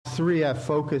three have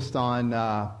focused on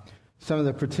some of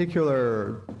the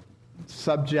particular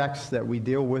subjects that we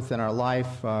deal with in our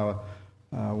life.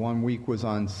 1 week was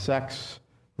on sex,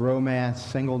 romance,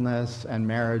 singleness, and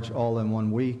marriage all in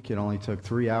 1 week. It only took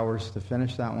 3 hours to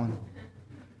finish that one.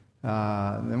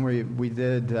 Then we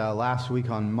did last week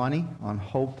on money, on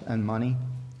hope and money.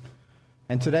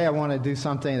 And today I want to do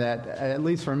something that, at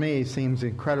least for me, seems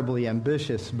incredibly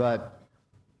ambitious, but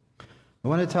I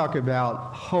want to talk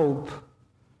about hope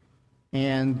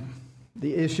and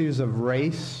the issues of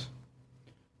race,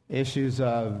 issues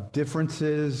of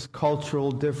differences,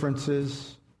 cultural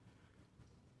differences.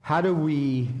 How do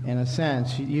we, in a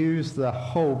sense, use the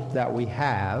hope that we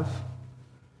have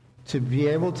to be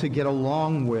able to get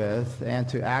along with and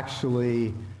to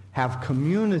actually have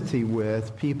community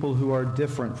with people who are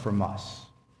different from us?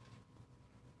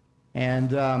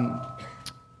 And I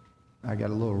got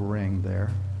a little ring there.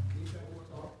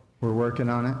 We're working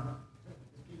on it?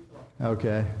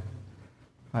 Okay.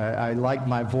 I like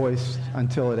my voice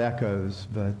until it echoes,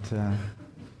 but...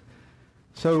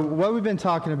 So what we've been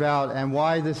talking about and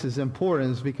why this is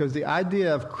important is because the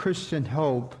idea of Christian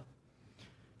hope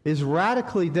is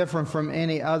radically different from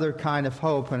any other kind of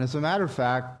hope. And as a matter of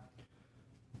fact,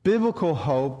 biblical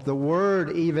hope, the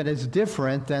word even, is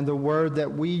different than the word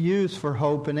that we use for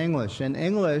hope in English. In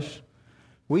English,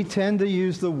 we tend to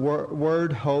use the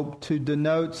word hope to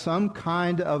denote some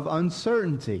kind of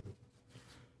uncertainty.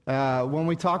 When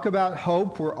we talk about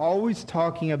hope, we're always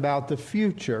talking about the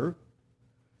future.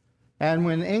 And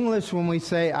in English, when we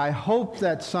say, I hope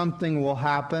that something will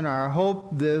happen, or I hope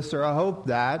this, or I hope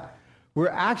that, we're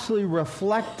actually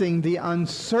reflecting the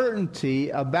uncertainty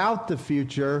about the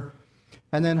future.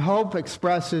 And then hope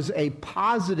expresses a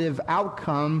positive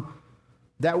outcome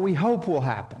that we hope will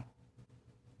happen,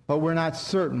 but we're not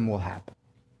certain will happen.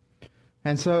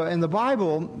 And so in the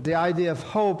Bible, the idea of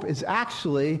hope is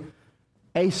actually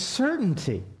a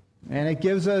certainty. And it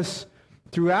gives us,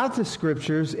 throughout the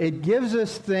Scriptures, it gives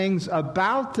us things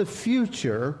about the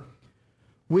future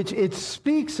which it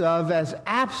speaks of as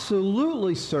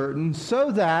absolutely certain,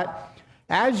 so that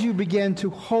as you begin to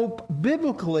hope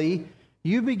biblically,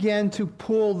 you begin to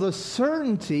pull the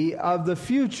certainty of the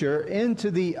future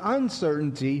into the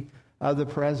uncertainty of the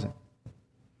present.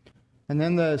 And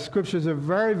then the Scriptures are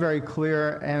very, very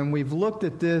clear, and we've looked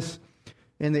at this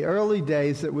in the early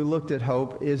days that we looked at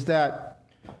hope, is that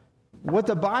what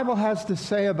the Bible has to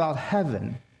say about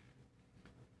heaven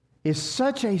is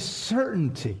such a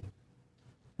certainty.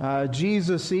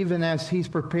 Jesus, even as he's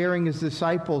preparing his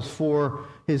disciples for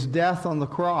his death on the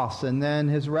cross and then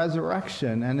his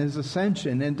resurrection and his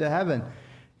ascension into heaven,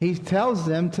 he tells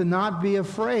them to not be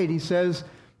afraid. He says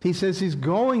he's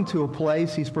going to a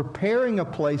place, he's preparing a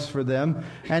place for them,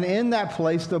 and in that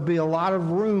place there'll be a lot of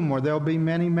room, or there'll be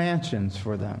many mansions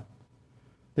for them.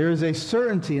 There is a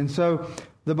certainty. And so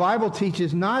the Bible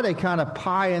teaches not a kind of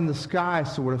pie in the sky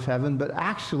sort of heaven, but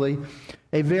actually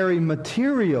a very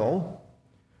material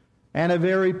and a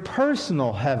very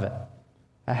personal heaven.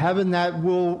 A heaven that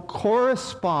will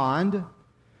correspond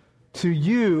to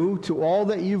you, to all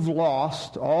that you've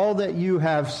lost, all that you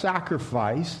have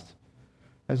sacrificed.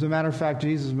 As a matter of fact,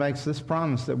 Jesus makes this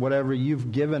promise that whatever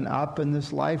you've given up in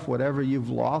this life, whatever you've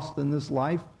lost in this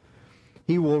life,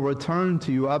 he will return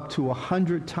to you up to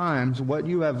 100 times what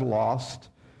you have lost.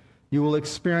 You will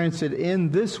experience it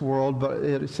in this world, but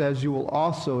it says you will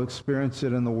also experience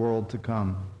it in the world to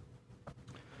come.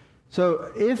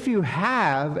 So if you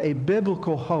have a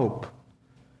biblical hope,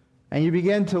 and you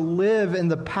begin to live in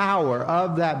the power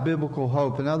of that biblical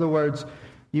hope, in other words,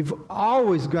 you've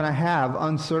always going to have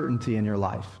uncertainty in your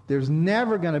life. There's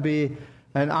never going to be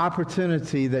an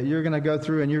opportunity that you're going to go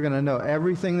through and you're going to know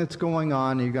everything that's going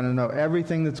on, and you're going to know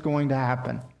everything that's going to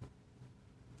happen.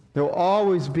 There will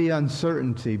always be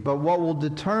uncertainty, but what will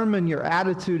determine your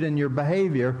attitude and your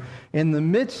behavior in the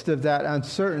midst of that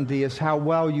uncertainty is how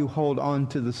well you hold on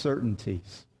to the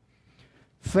certainties.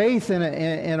 Faith,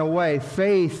 in a way,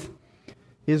 faith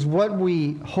is what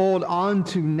we hold on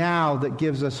to now that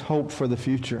gives us hope for the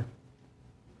future.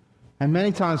 And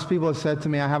many times people have said to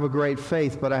me, I have a great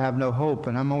faith, but I have no hope.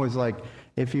 And I'm always like,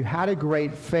 if you had a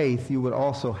great faith, you would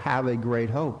also have a great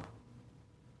hope.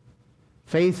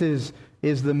 Faith is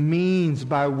the means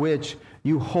by which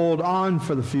you hold on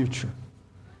for the future.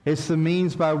 It's the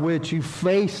means by which you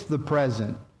face the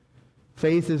present.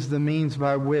 Faith is the means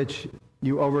by which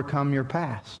you overcome your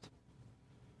past.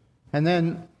 And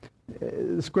then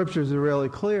the Scriptures are really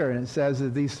clear, and it says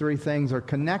that these three things are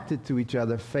connected to each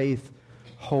other: faith,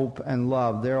 hope, and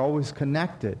love. They're always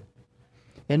connected.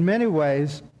 In many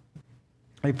ways,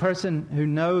 a person who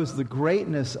knows the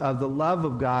greatness of the love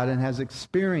of God and has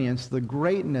experienced the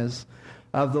greatness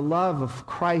of the love of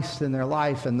Christ in their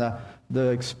life and the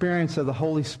experience of the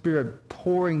Holy Spirit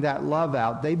pouring that love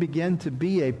out, they begin to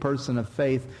be a person of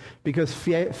faith, because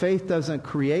faith doesn't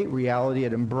create reality,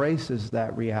 it embraces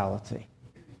that reality.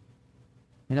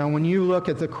 You know, when you look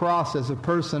at the cross as a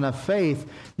person of faith,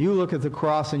 you look at the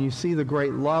cross and you see the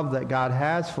great love that God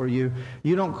has for you.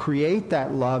 You don't create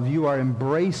that love, you are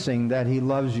embracing that He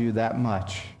loves you that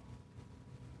much.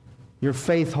 Your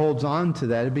faith holds on to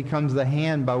that. It becomes the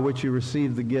hand by which you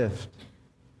receive the gift.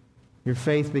 Your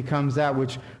faith becomes that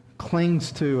which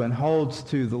clings to and holds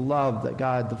to the love that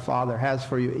God the Father has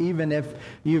for you, even if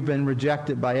you've been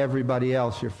rejected by everybody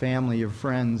else, your family, your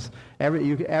friends.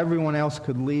 Everyone else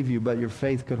could leave you, but your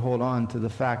faith could hold on to the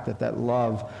fact that that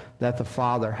love that the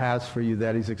Father has for you,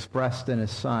 that He's expressed in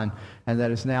His Son, and that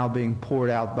is now being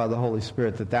poured out by the Holy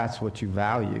Spirit, that's what you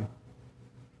value.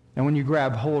 And when you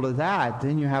grab hold of that,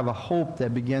 then you have a hope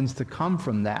that begins to come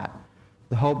from that.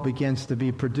 The hope begins to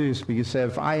be produced, because you say,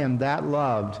 if I am that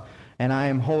loved, and I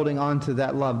am holding on to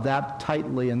that love that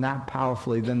tightly and that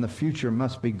powerfully, then the future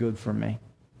must be good for me.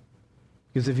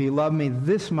 Because if He loved me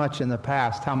this much in the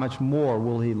past, how much more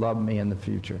will He love me in the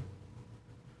future?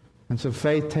 And so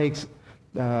faith takes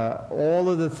all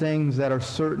of the things that are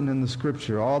certain in the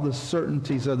Scripture, all the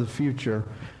certainties of the future,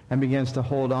 and begins to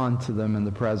hold on to them in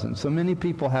the present. So many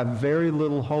people have very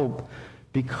little hope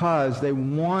because they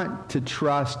want to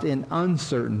trust in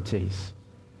uncertainties.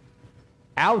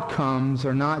 Outcomes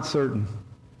are not certain.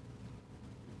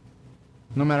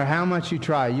 No matter how much you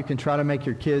try, you can try to make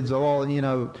your kids all,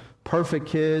 perfect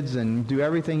kids and do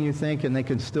everything you think, and they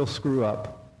can still screw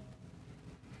up.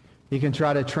 You can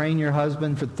try to train your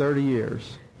husband for 30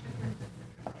 years.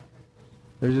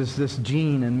 There's just this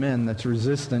gene in men that's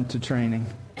resistant to training.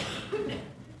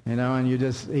 And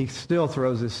he still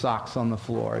throws his socks on the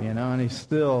floor, and he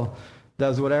still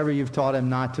does whatever you've taught him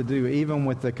not to do, even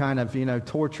with the kind of,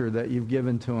 torture that you've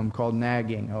given to him called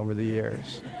nagging over the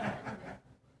years.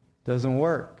 Doesn't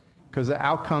work, because the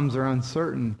outcomes are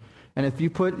uncertain. And if you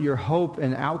put your hope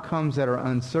in outcomes that are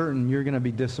uncertain, you're going to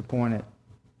be disappointed.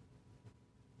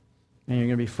 And you're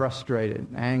going to be frustrated,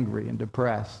 angry, and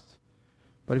depressed.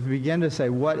 But if you begin to say,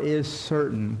 what is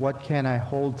certain? What can I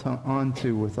hold on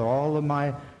to with all of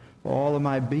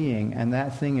my being, and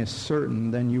that thing is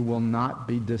certain, then you will not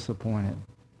be disappointed.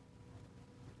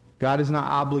 God is not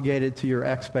obligated to your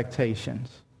expectations.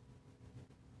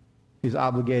 He's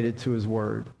obligated to His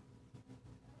Word.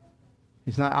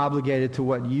 He's not obligated to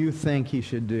what you think He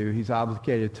should do. He's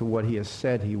obligated to what He has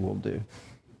said He will do.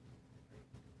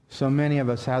 So many of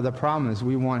us have the problem is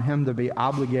we want Him to be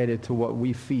obligated to what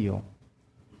we feel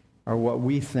or what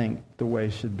we think the way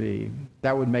should be.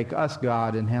 That would make us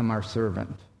God and Him our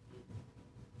servant.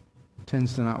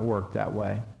 Tends to not work that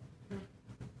way.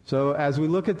 So as we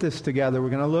look at this together, we're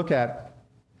going to look at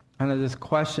kind of this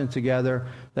question together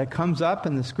that comes up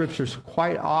in the Scriptures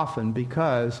quite often,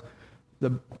 because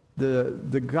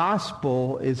the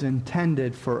gospel is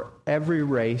intended for every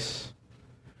race.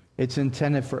 It's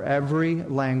intended for every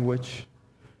language.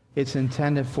 It's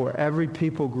intended for every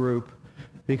people group,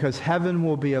 because heaven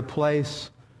will be a place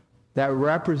that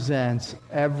represents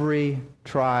every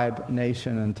tribe,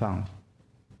 nation, and tongue.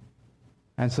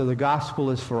 And so the gospel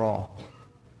is for all.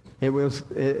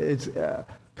 It's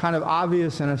kind of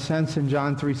obvious in a sense in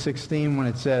John 3:16 when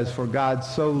it says, "For God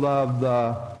so loved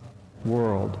the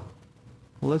world."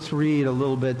 Well, let's read a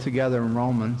little bit together in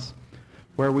Romans,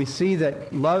 where we see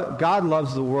that God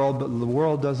loves the world, but the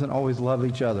world doesn't always love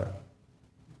each other.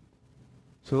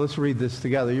 So let's read this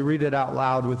together. You read it out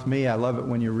loud with me. I love it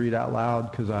when you read out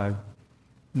loud, because I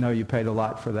know you paid a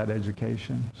lot for that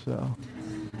education. So.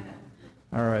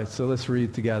 All right, so let's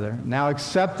read together. Now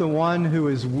accept the one who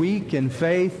is weak in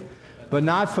faith, but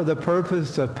not for the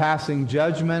purpose of passing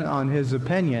judgment on his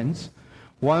opinions.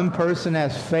 One person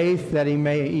has faith that he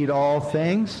may eat all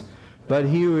things, but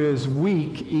he who is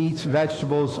weak eats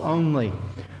vegetables only.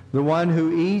 The one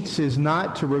who eats is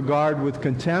not to regard with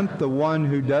contempt the one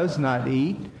who does not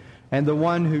eat, and the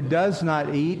one who does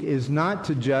not eat is not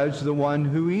to judge the one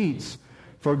who eats,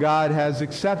 for God has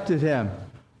accepted him.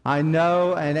 I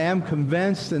know and am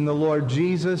convinced in the Lord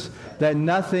Jesus that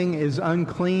nothing is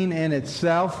unclean in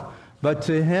itself, but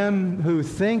to him who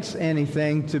thinks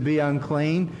anything to be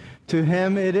unclean, to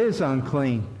him it is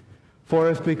unclean.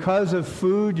 For if because of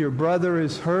food your brother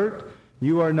is hurt,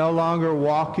 you are no longer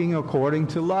walking according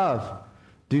to love.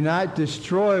 Do not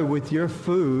destroy with your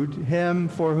food him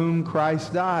for whom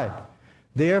Christ died.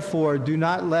 Therefore, do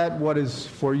not let what is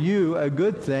for you a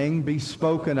good thing be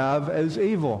spoken of as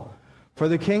evil. For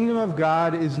the kingdom of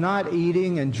God is not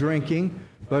eating and drinking,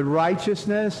 but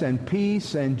righteousness and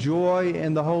peace and joy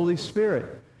in the Holy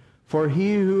Spirit. For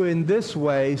he who in this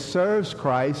way serves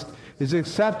Christ is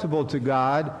acceptable to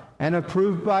God and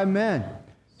approved by men.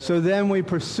 So then we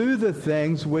pursue the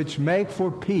things which make for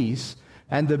peace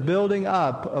and the building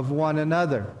up of one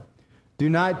another. Do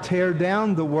not tear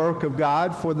down the work of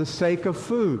God for the sake of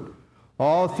food.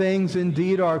 All things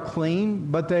indeed are clean,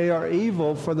 but they are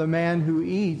evil for the man who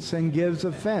eats and gives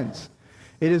offense.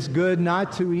 It is good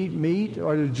not to eat meat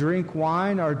or to drink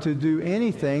wine or to do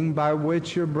anything by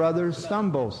which your brother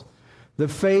stumbles. The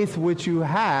faith which you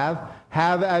have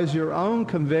as your own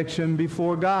conviction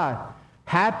before God.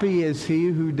 Happy is he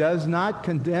who does not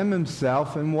condemn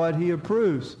himself in what he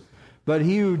approves. But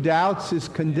he who doubts is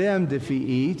condemned if he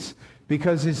eats,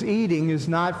 because his eating is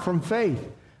not from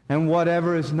faith. And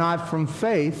whatever is not from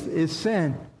faith is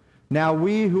sin. Now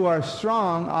we who are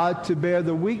strong ought to bear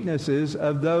the weaknesses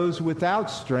of those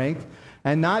without strength,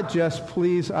 and not just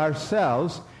please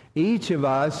ourselves. Each of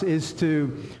us is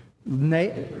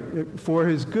for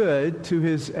his good, to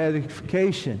his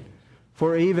edification.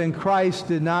 For even Christ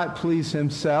did not please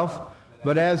himself,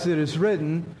 but as it is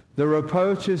written, the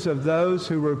reproaches of those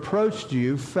who reproached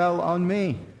you fell on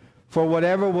me. For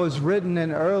whatever was written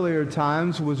in earlier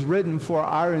times was written for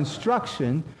our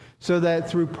instruction, so that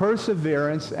through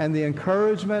perseverance and the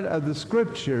encouragement of the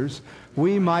Scriptures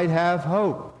we might have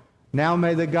hope. Now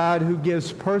may the God who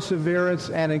gives perseverance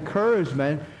and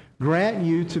encouragement grant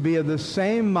you to be of the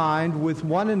same mind with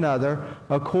one another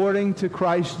according to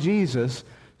Christ Jesus,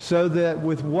 so that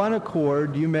with one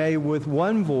accord you may with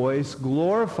one voice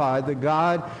glorify the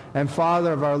God and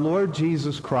Father of our Lord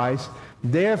Jesus Christ.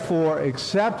 Therefore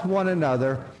accept one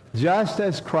another, just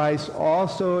as Christ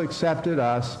also accepted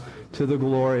us to the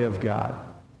glory of God.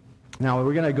 Now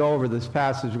we're going to go over this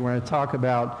passage. We're going to talk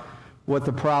about what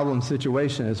the problem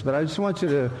situation is. But I just want you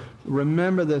to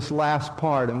remember this last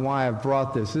part and why I've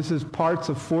brought this. This is parts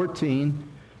of 14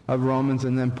 of Romans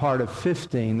and then part of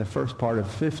 15, the first part of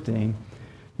 15.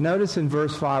 Notice in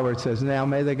verse 5 where it says, Now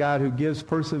may the God who gives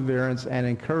perseverance and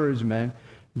encouragement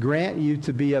grant you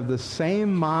to be of the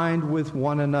same mind with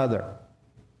one another.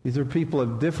 These are people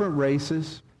of different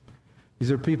races.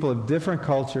 These are people of different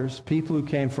cultures, people who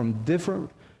came from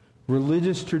different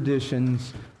religious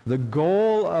traditions. The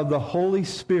goal of the Holy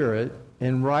Spirit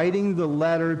in writing the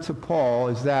letter to Paul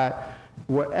is that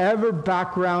whatever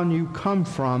background you come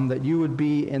from, that you would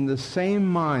be in the same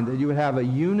mind, that you would have a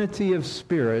unity of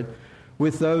spirit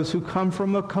with those who come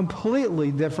from a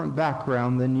completely different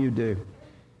background than you do.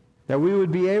 That we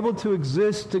would be able to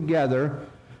exist together,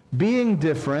 being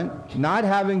different, not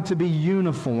having to be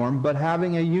uniform, but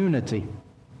having a unity.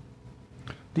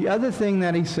 The other thing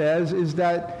that he says is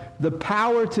that the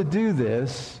power to do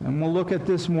this, and we'll look at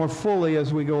this more fully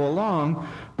as we go along,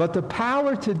 but the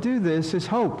power to do this is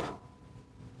hope.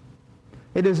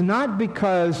 It is not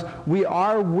because we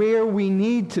are where we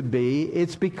need to be,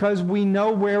 it's because we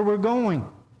know where we're going.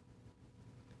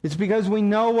 It's because we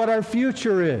know what our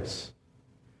future is.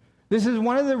 This is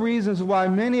one of the reasons why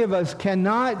many of us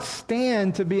cannot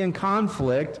stand to be in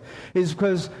conflict, is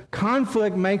because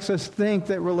conflict makes us think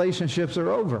that relationships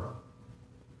are over.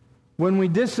 When we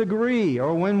disagree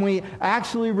or when we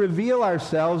actually reveal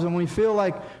ourselves and we feel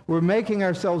like we're making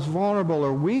ourselves vulnerable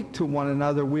or weak to one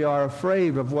another, we are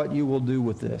afraid of what you will do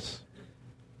with this.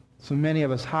 So many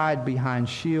of us hide behind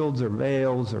shields or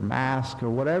veils or masks or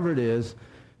whatever it is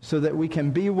so that we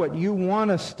can be what you want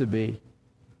us to be.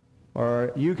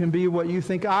 Or you can be what you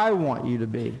think I want you to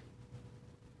be.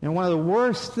 And one of the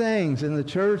worst things in the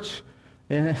church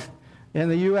in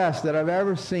the U.S. that I've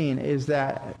ever seen is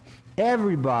that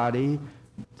everybody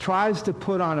tries to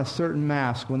put on a certain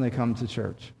mask when they come to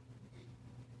church.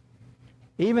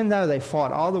 Even though they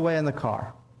fought all the way in the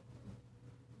car.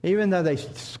 Even though they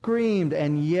screamed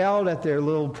and yelled at their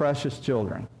little precious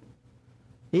children.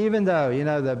 Even though,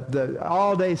 the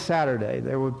all day Saturday,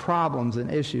 there were problems and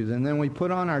issues. And then we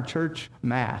put on our church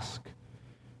mask,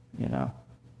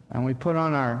 and we put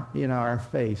on our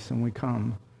face and we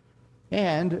come.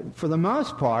 And for the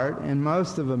most part, in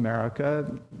most of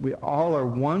America, we all are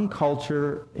one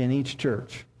culture in each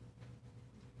church.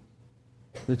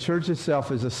 The church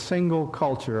itself is a single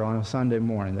culture on a Sunday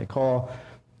morning. They call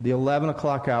the 11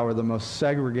 o'clock hour the most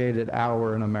segregated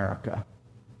hour in America.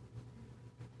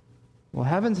 Well,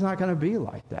 heaven's not going to be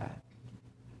like that.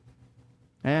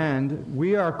 And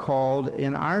we are called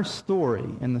in our story,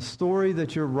 in the story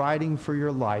that you're writing for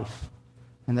your life,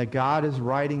 and that God is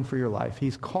writing for your life,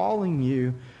 He's calling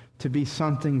you to be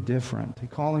something different. He's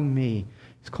calling me.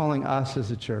 He's calling us as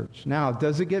a church. Now,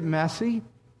 does it get messy?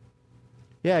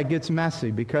 Yeah, it gets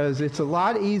messy because it's a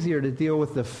lot easier to deal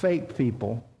with the fake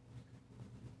people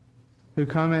who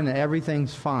come in and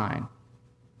everything's fine.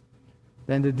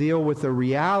 than to deal with the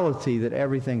reality that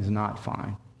everything's not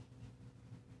fine.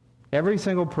 Every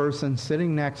single person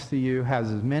sitting next to you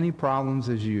has as many problems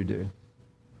as you do.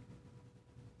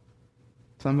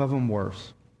 Some of them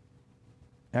worse.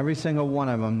 Every single one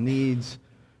of them needs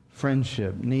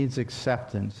friendship, needs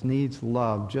acceptance, needs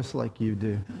love, just like you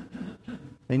do.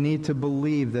 They need to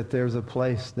believe that there's a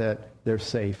place that they're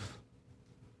safe,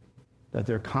 that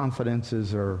their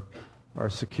confidences are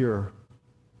secure.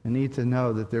 They need to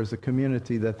know that there's a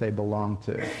community that they belong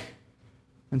to.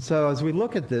 And so as we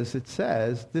look at this, it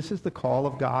says this is the call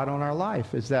of God on our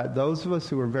life, is that those of us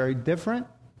who are very different,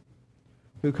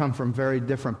 who come from very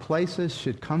different places,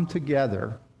 should come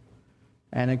together.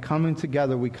 And in coming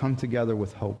together, we come together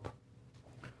with hope.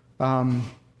 As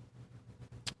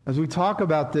we talk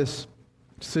about this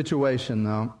situation,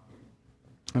 though,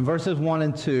 in verses 1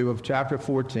 and 2 of chapter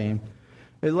 14,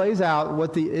 it lays out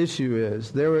what the issue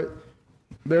is.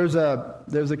 There's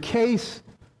a case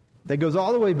that goes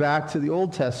all the way back to the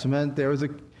Old Testament. There was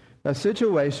a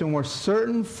situation where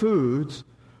certain foods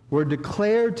were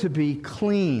declared to be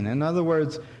clean. In other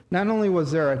words, not only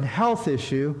was there a health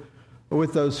issue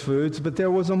with those foods, but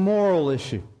there was a moral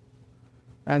issue.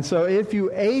 And so if you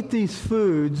ate these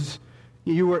foods,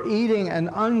 you were eating an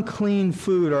unclean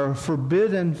food or a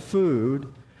forbidden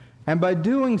food. And by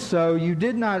doing so, you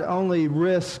did not only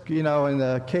risk, in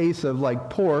the case of like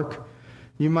pork,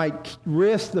 you might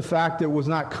risk the fact that it was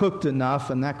not cooked enough,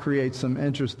 and that creates some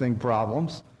interesting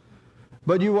problems.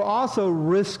 But you were also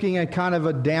risking a kind of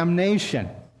a damnation.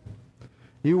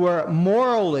 You were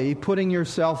morally putting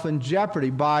yourself in jeopardy.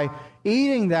 By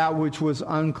eating that which was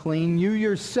unclean, you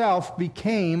yourself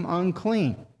became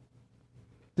unclean.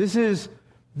 This is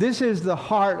the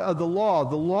heart of the law.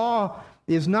 The law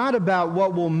is not about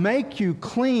what will make you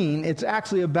clean. It's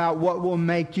actually about what will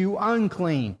make you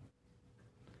unclean.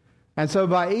 And so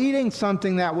by eating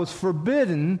something that was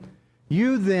forbidden,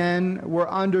 you then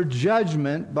were under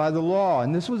judgment by the law.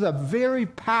 And this was a very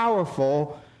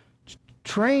powerful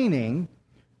training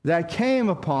that came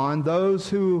upon those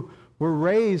who were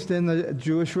raised in the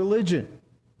Jewish religion.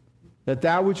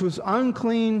 That which was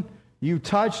unclean, you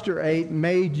touched or ate,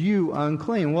 made you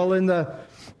unclean. Well, in the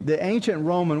ancient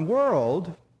Roman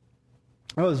world,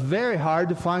 it was very hard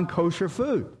to find kosher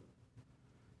food.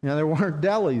 There weren't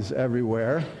delis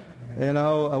everywhere,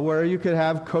 where you could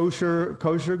have kosher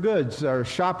goods, or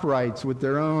ShopRites with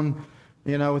their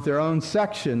own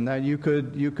section that you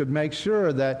could make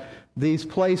sure that these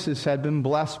places had been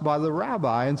blessed by the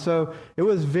rabbi. And so it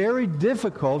was very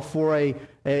difficult for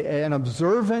an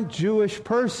observant Jewish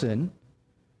person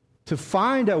to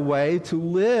find a way to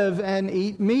live and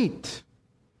eat meat.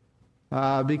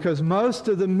 Because most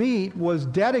of the meat was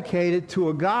dedicated to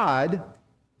a god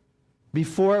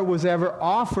before it was ever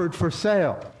offered for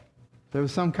sale. There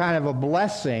was some kind of a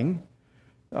blessing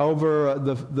over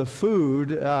the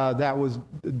food that was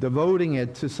devoting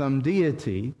it to some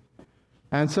deity.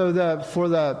 And so for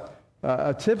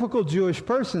a typical Jewish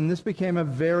person, this became a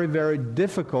very, very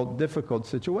difficult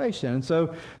situation. And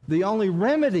so the only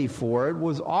remedy for it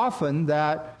was often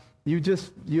that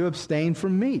you abstained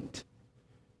from meat.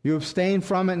 You abstained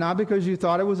from it not because you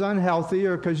thought it was unhealthy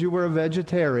or because you were a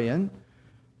vegetarian,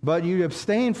 but you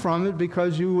abstained from it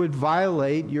because you would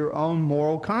violate your own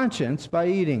moral conscience by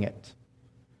eating it.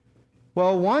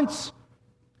 Well, once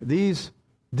these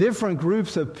different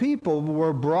groups of people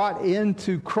were brought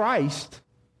into Christ,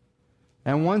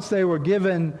 and once they were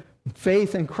given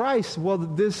faith in Christ, well,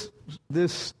 this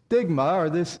stigma or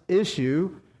this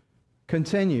issue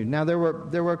continued. Now, there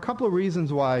were a couple of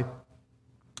reasons why,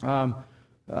 in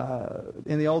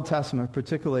the Old Testament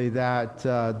particularly, that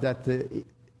the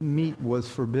meat was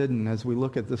forbidden as we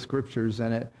look at the Scriptures,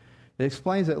 and it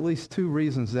explains at least two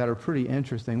reasons that are pretty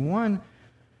interesting. One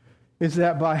is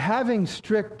that by having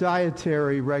strict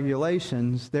dietary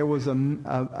regulations, there was an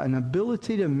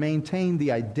ability to maintain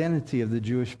the identity of the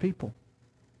Jewish people.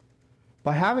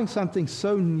 By having something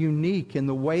so unique in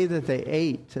the way that they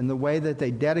ate and the way that they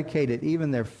dedicated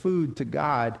even their food to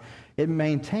God, it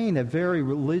maintained a very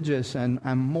religious and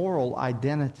moral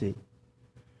identity.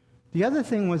 The other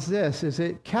thing was this, is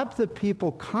it kept the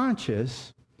people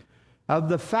conscious of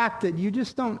the fact that you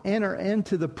just don't enter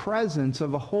into the presence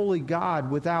of a holy God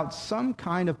without some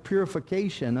kind of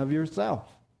purification of yourself.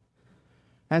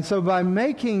 And so by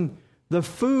making the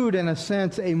food, in a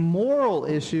sense, a moral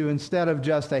issue instead of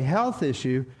just a health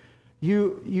issue,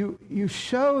 you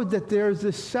showed that there's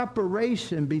this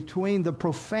separation between the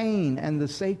profane and the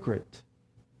sacred.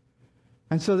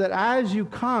 And so that as you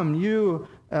come, you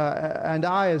and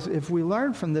I, if we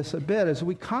learn from this a bit, as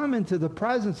we come into the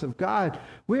presence of God,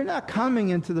 we're not coming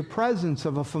into the presence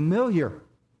of a familiar.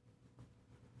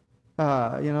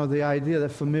 the idea that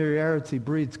familiarity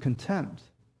breeds contempt.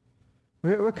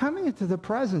 We're coming into the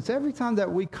presence. Every time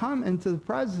that we come into the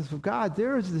presence of God,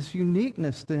 there is this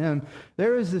uniqueness to Him.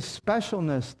 There is this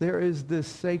specialness. There is this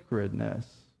sacredness.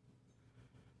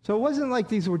 So it wasn't like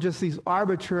these were just these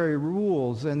arbitrary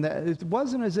rules, and that it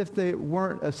wasn't as if they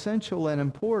weren't essential and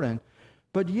important.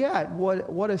 But yet,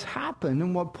 what has happened,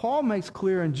 and what Paul makes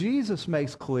clear and Jesus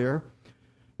makes clear,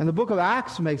 and the book of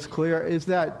Acts makes clear, is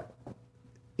that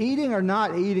eating or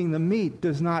not eating the meat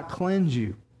does not cleanse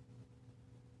you.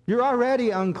 You're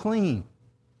already unclean.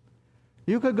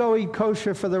 You could go eat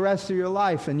kosher for the rest of your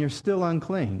life and you're still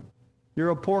unclean.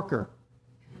 You're a porker.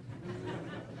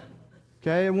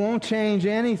 Okay, it won't change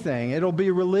anything. It'll be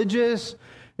religious.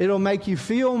 It'll make you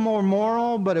feel more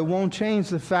moral, but it won't change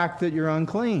the fact that you're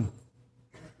unclean.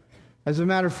 As a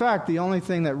matter of fact, the only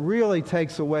thing that really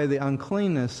takes away the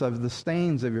uncleanness of the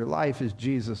stains of your life is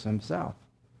Jesus Himself.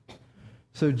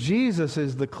 So Jesus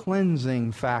is the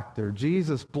cleansing factor,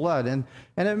 Jesus' blood. And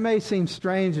it may seem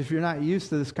strange if you're not used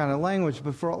to this kind of language,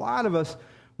 but for a lot of us,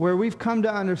 where we've come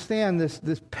to understand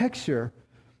this picture,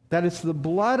 that it's the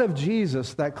blood of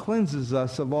Jesus that cleanses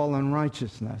us of all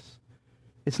unrighteousness.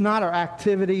 It's not our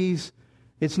activities.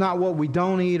 It's not what we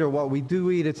don't eat or what we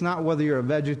do eat. It's not whether you're a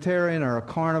vegetarian or a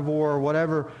carnivore or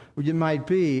whatever you might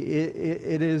be.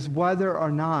 It is whether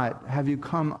or not have you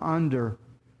come under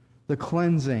the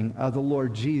cleansing of the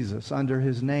Lord Jesus, under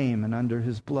His name and under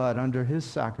His blood, under His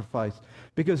sacrifice.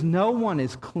 Because no one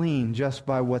is clean just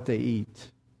by what they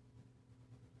eat.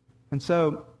 And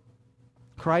so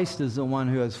Christ is the one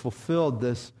who has fulfilled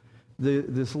this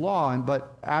law.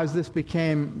 But as this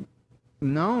became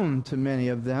known to many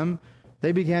of them,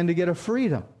 they began to get a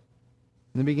freedom.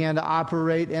 They began to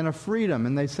operate in a freedom.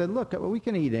 And they said, look, we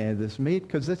can eat any of this meat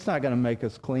because it's not going to make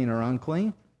us clean or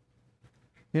unclean.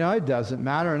 It doesn't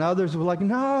matter. And others were like,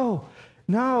 no,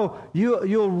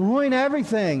 you'll ruin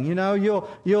everything.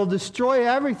 You'll destroy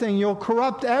everything. You'll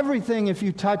corrupt everything if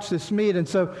you touch this meat. And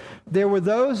so there were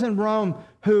those in Rome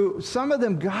who, some of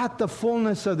them got the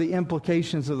fullness of the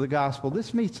implications of the gospel.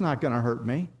 This meat's not going to hurt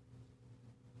me.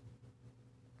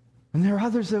 And there are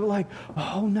others that were like,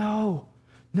 oh no,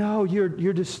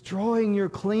 you're destroying your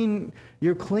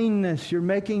cleanness. You're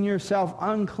making yourself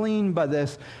unclean by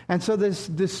this. And so this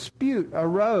dispute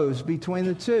arose between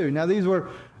the two. Now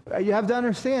you have to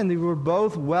understand, these were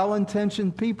both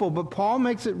well-intentioned people, but Paul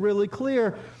makes it really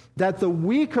clear that the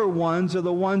weaker ones are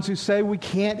the ones who say we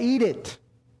can't eat it.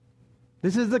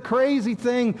 This is the crazy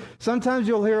thing. Sometimes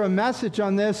you'll hear a message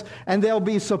on this and they'll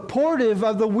be supportive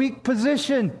of the weak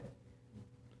position.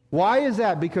 Why is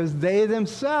that? Because they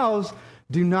themselves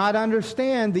do not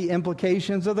understand the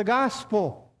implications of the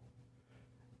gospel.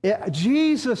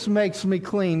 Jesus makes me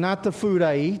clean, not the food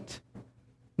I eat,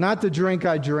 not the drink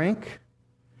I drink.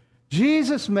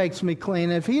 Jesus makes me clean.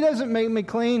 If He doesn't make me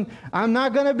clean, I'm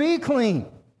not going to be clean.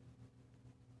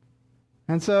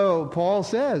 And so Paul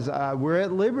says, we're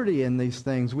at liberty in these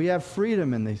things. We have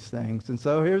freedom in these things. And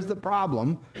so here's the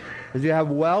problem, is you have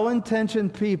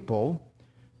well-intentioned people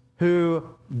who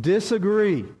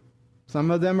disagree. Some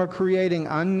of them are creating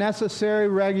unnecessary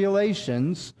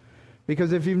regulations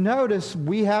because if you've noticed,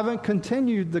 we haven't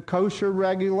continued the kosher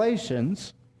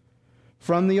regulations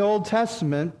from the Old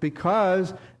Testament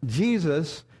because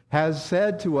Jesus has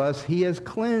said to us, He has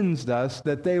cleansed us,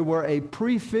 that they were a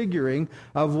prefiguring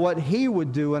of what He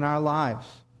would do in our lives.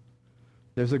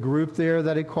 There's a group there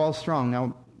that He calls strong.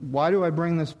 Now, why do I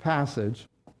bring this passage?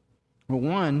 Well,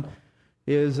 one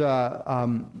is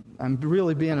I'm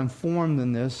really being informed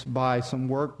in this by some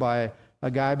work by a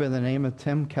guy by the name of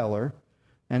Tim Keller,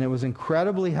 and it was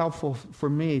incredibly helpful for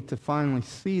me to finally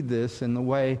see this in the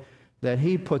way that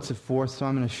he puts it forth, so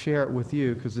I'm going to share it with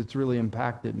you because it's really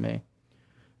impacted me.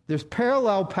 There's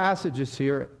parallel passages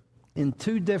here in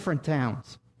two different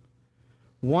towns.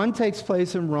 One takes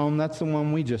place in Rome, that's the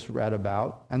one we just read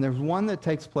about, and there's one that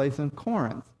takes place in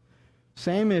Corinth.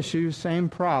 Same issue, same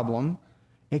problem,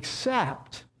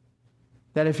 except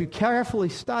that if you carefully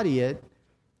study it,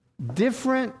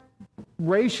 different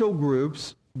racial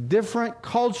groups, different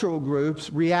cultural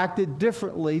groups reacted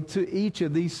differently to each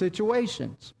of these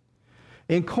situations.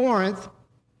 In Corinth,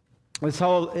 this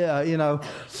whole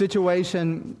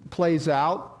situation plays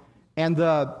out, and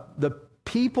the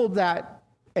people that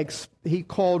he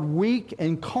called weak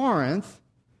in Corinth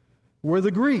were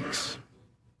the Greeks.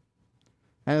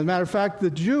 And as a matter of fact, the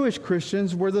Jewish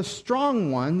Christians were the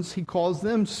strong ones. He calls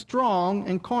them strong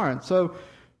in Corinth. So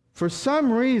for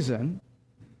some reason,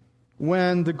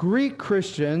 when the Greek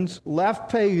Christians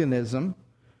left paganism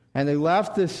and they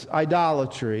left this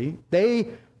idolatry, they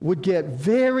would get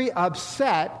very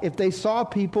upset if they saw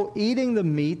people eating the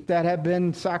meat that had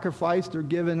been sacrificed or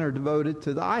given or devoted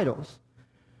to the idols.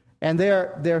 And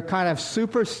their kind of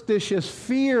superstitious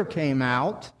fear came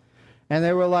out, and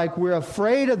they were like, we're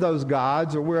afraid of those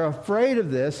gods, or we're afraid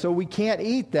of this, so we can't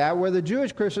eat that. Where the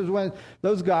Jewish Christians went,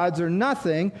 those gods are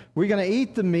nothing. We're going to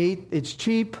eat the meat. It's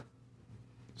cheap.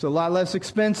 It's a lot less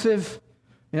expensive.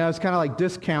 It's kind of like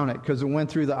discounted because it went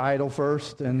through the idol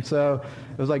first. And so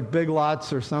it was like Big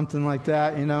Lots or something like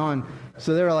that, And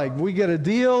so they were like, we get a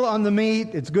deal on the meat.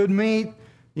 It's good meat.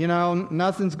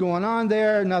 Nothing's going on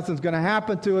there. Nothing's going to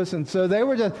happen to us. And so they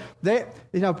were just,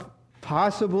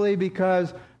 possibly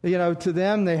because, to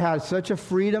them, they had such a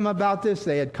freedom about this.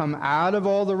 They had come out of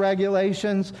all the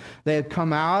regulations. They had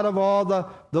come out of all the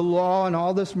law and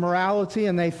all this morality,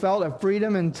 and they felt a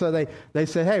freedom. And so they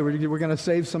said, hey, we're going to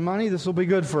save some money. This will be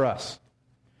good for us.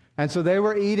 And so they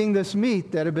were eating this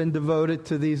meat that had been devoted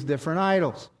to these different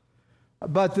idols.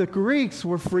 But the Greeks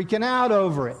were freaking out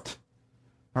over it.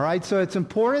 All right, so it's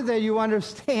important that you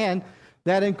understand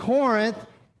that in Corinth,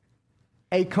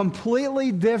 a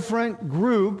completely different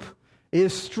group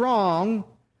is strong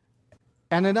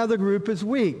and another group is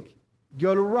weak.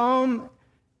 Go to Rome,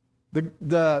 the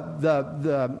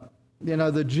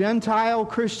Gentile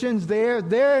Christians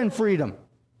they're in freedom.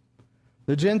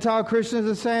 The Gentile Christians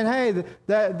are saying, hey,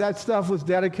 that stuff was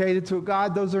dedicated to a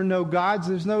God. Those are no gods.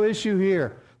 There's no issue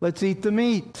here. Let's eat the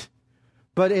meat.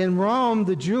 But in Rome,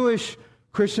 the Jewish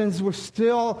Christians were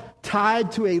still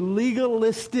tied to a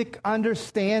legalistic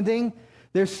understanding.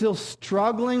 They're still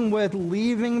struggling with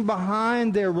leaving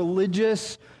behind their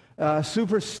religious,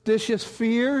 superstitious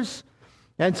fears.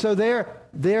 And so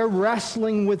they're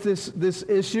wrestling with this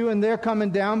issue, and they're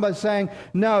coming down by saying,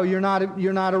 no, you're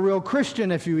not a real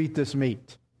Christian if you eat this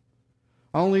meat.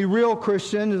 Only real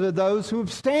Christians are those who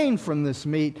abstain from this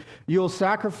meat. You'll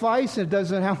sacrifice, it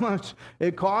doesn't how much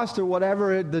it costs or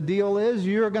whatever the deal is.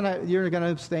 You're gonna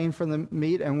abstain from the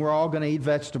meat, and we're all going to eat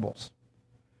vegetables.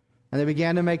 And they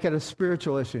began to make it a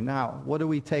spiritual issue. Now, what do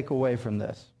we take away from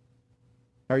this?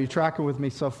 Are you tracking with me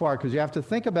so far? Because you have to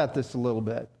think about this a little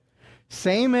bit.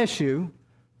 Same issue,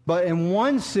 but in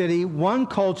one city, one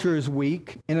culture is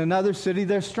weak. In another city,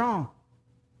 they're strong.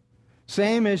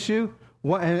 Same issue.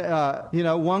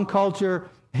 One culture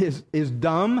is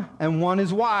dumb and one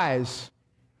is wise.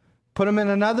 Put them in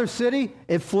another city,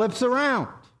 it flips around.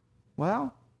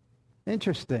 Well,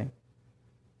 interesting.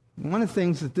 One of the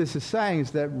things that this is saying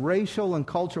is that racial and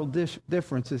cultural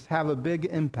differences have a big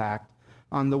impact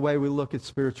on the way we look at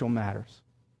spiritual matters.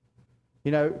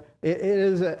 It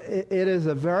is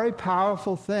a very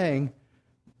powerful thing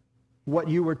what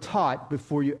you were taught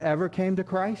before you ever came to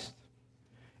Christ.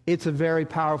 It's a very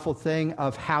powerful thing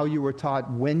of how you were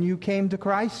taught when you came to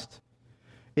Christ.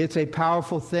 It's a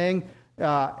powerful thing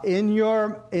in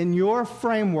your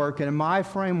framework and in my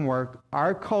framework.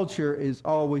 Our culture is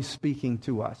always speaking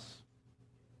to us.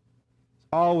 It's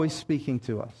always speaking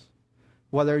to us.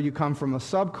 Whether you come from a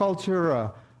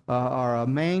subculture or a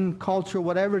main culture,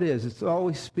 whatever it is, it's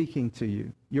always speaking to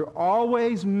you. You're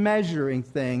always measuring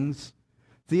things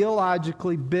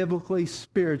theologically, biblically,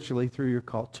 spiritually through your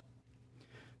culture.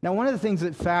 Now, one of the things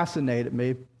that fascinated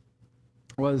me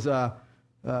was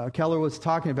Keller was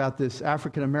talking about this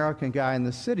African-American guy in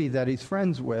the city that he's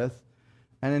friends with,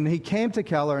 and then he came to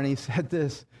Keller and he said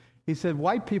this. He said,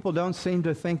 white people don't seem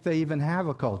to think they even have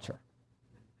a culture.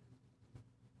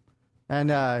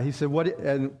 And he said, "What?"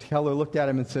 And Keller looked at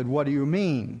him and said, "What do you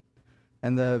mean?"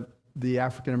 And the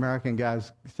African-American guy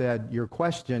said, "Your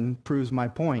question proves my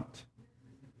point."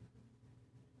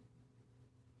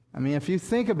 I mean, if you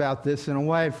think about this in a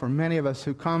way, for many of us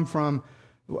who come from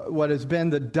what has been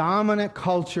the dominant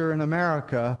culture in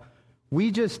America,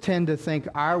 we just tend to think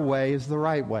our way is the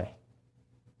right way.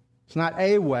 It's not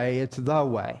a way, it's the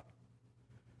way.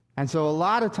 And so a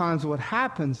lot of times what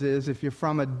happens is if you're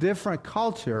from a different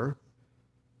culture,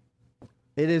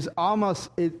 it's almost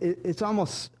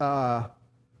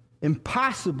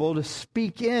impossible to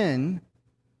speak in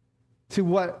to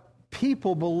what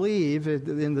people believe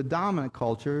in the dominant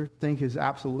culture think is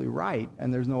absolutely right,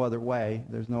 and there's no other way.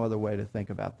 There's no other way to think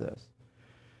about this.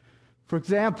 For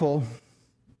example,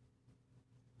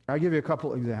 I'll give you a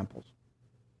couple examples.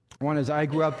 One is I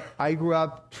grew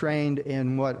up trained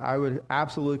in what I would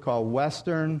absolutely call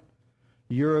Western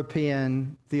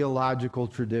European theological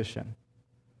tradition.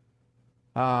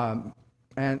 And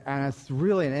it's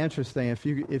really interesting. If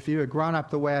you had grown up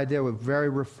the way I did, with very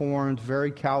Reformed,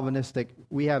 very Calvinistic,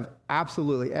 we have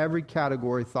absolutely every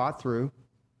category thought through.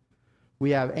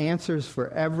 We have answers for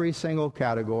every single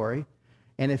category.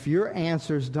 And if your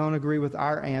answers don't agree with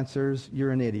our answers,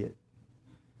 you're an idiot.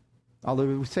 although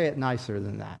we say it nicer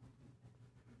than that.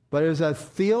 But it was a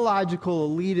theological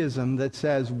elitism that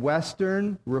says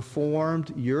Western,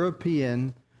 Reformed,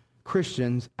 European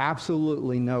Christians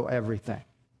absolutely know everything.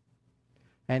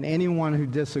 And anyone who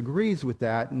disagrees with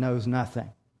that knows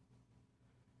nothing.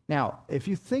 Now, if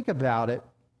you think about it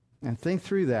and think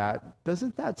through that,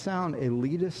 doesn't that sound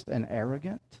elitist and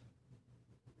arrogant?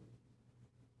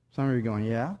 Some of you are going,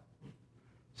 yeah.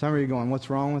 Some of you are going, what's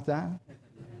wrong with that?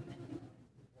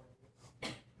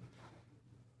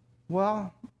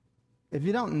 Well, if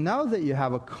you don't know that you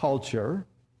have a culture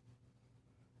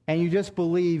and you just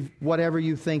believe whatever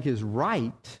you think is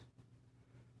right,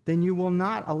 then you will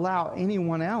not allow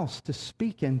anyone else to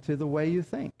speak into the way you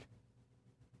think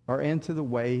or into the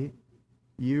way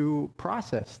you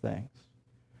process things.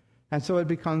 And so it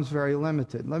becomes very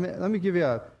limited. Let me give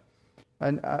you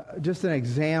just an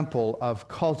example of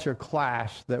culture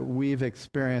clash that we've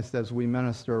experienced as we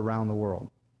minister around the world.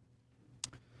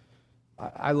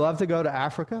 I love to go to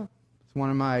Africa. It's one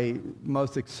of my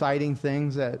most exciting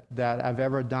things that I've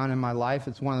ever done in my life.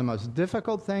 It's one of the most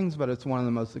difficult things, but it's one of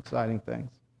the most exciting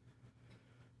things.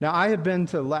 Now, I have been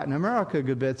to Latin America a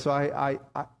good bit, so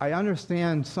I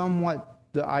understand somewhat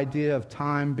the idea of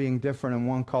time being different in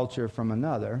one culture from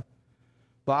another.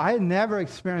 But I had never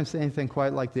experienced anything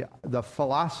quite like the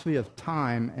philosophy of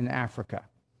time in Africa.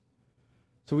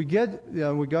 So we go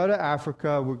to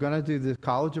Africa. We're going to do the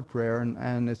College of Prayer,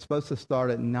 and it's supposed to start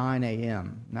at 9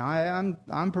 a.m. Now,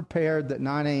 I'm prepared that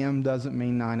 9 a.m. doesn't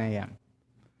mean 9 a.m.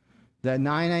 That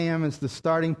 9 a.m. is the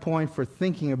starting point for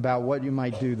thinking about what you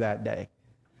might do that day.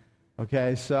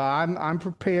 Okay, so I'm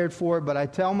prepared for it, but I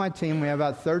tell my team, we have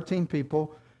about 13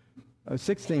 people,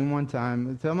 16 one time,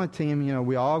 I tell my team,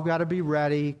 we all got to be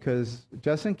ready, because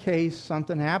just in case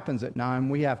something happens at 9,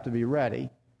 we have to be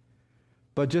ready.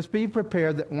 But just be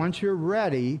prepared that once you're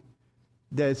ready,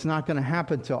 that it's not going to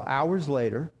happen until hours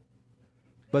later.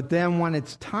 But then when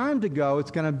it's time to go,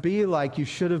 it's going to be like you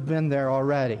should have been there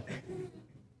already.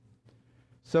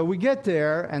 So we get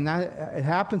there, and it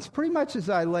happens pretty much as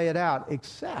I lay it out,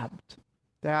 except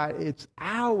that it's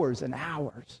hours and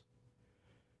hours.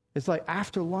 It's like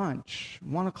after lunch,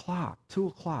 1 o'clock, 2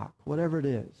 o'clock, whatever it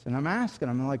is. And I'm asking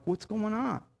them, like, what's going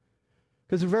on?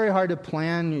 Because it's very hard to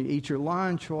plan. You eat your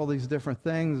lunch, all these different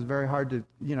things. It's very hard to,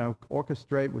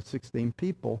 orchestrate with 16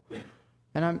 people.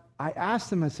 And I asked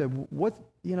them, I said, what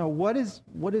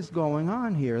is going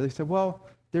on here? They said, well,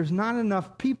 there's not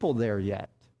enough people there yet.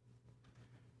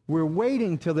 We're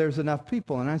waiting till there's enough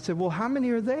people. And I said, well, how many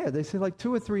are there? They said, like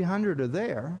 200 or 300 are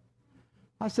there.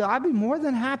 I said, I'd be more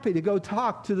than happy to go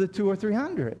talk to the 200 or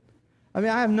 300. I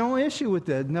have no issue with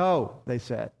that. No, they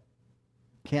said.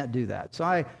 Can't do that. So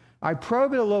I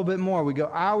probe it a little bit more. We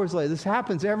go hours later. This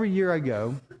happens every year I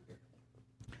go.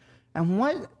 And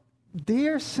what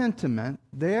their sentiment,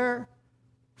 their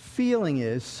feeling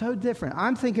is so different.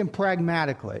 I'm thinking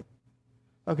pragmatically.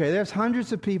 Okay, there's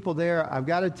hundreds of people there. I've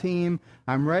got a team.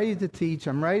 I'm ready to teach.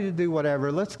 I'm ready to do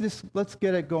whatever. Let's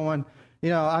get it going.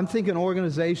 I'm thinking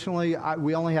organizationally,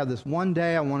 we only have this one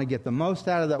day. I want to get the most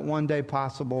out of that one day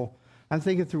possible. I'm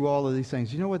thinking through all of these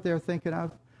things. You know what they're thinking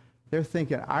of? They're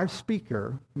thinking, our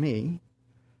speaker, me,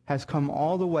 has come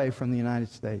all the way from the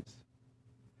United States.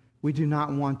 We do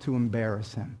not want to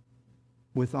embarrass him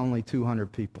with only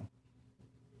 200 people.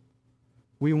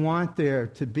 We want there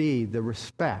to be the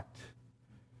respect.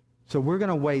 So we're going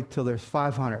to wait till there's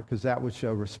 500 because that would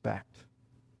show respect.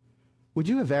 Would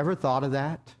you have ever thought of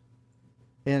that?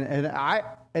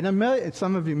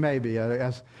 Some of you maybe.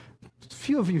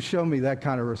 Few of you show me that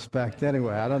kind of respect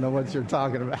anyway. I don't know what you're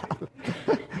talking about.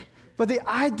 But the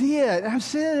idea, I'm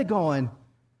sitting there going,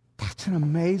 that's an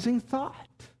amazing thought.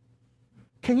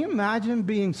 Can you imagine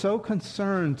being so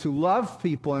concerned to love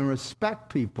people and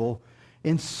respect people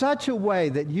in such a way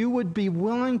that you would be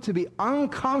willing to be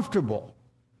uncomfortable,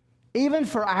 even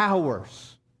for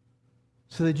hours,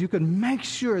 so that you could make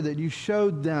sure that you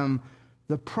showed them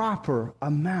the proper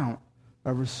amount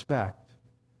of respect?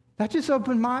 That just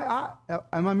opened my eye.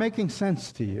 Am I making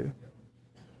sense to you?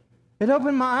 It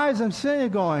opened my eyes. I'm sitting there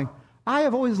going, I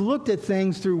have always looked at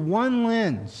things through one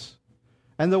lens.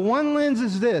 And the one lens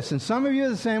is this, and some of you are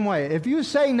the same way. If you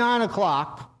say 9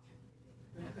 o'clock,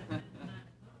 of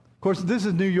course, this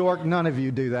is New York, none of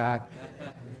you do that.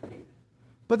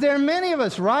 But there are many of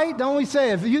us, right? Don't we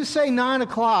say, if you say 9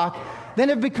 o'clock, then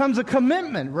it becomes a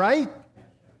commitment, right?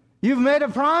 You've made a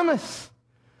promise.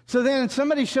 So then if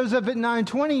somebody shows up at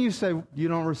 9:20, you say, you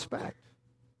don't respect.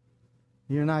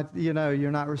 You're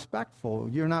not respectful.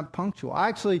 You're not punctual. I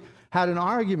actually had an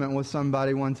argument with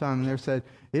somebody one time, and they said,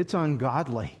 it's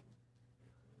ungodly.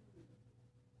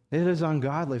 It is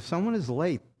ungodly. If someone is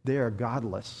late, they are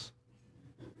godless.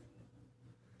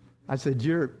 I said,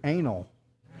 you're anal.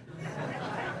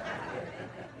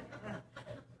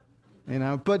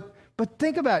 But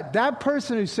think about it. That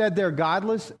person who said they're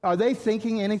godless, are they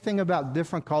thinking anything about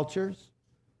different cultures?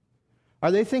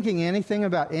 Are they thinking anything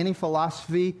about any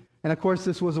philosophy? And of course,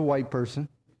 this was a white person.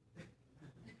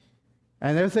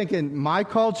 And they're thinking, my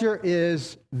culture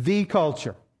is the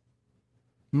culture.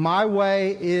 My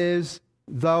way is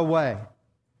the way.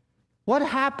 What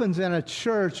happens in a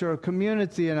church or a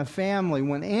community and a family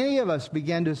when any of us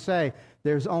begin to say,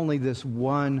 there's only this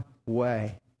one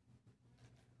way?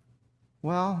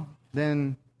 Well,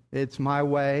 then it's my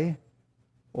way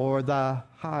or the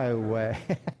highway.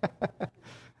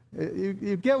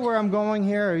 You get where I'm going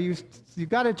here? You've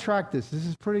got to track this. This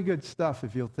is pretty good stuff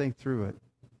if you'll think through it.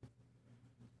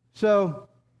 So,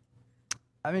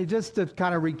 just to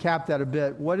kind of recap that a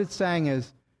bit, what it's saying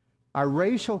is our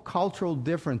racial cultural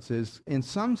differences in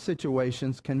some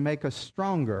situations can make us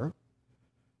stronger,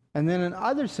 and then in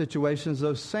other situations,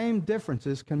 those same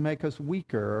differences can make us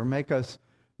weaker or make us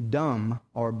dumb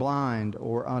or blind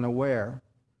or unaware.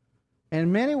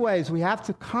 In many ways, we have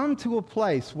to come to a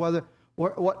place,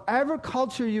 whatever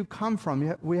culture you come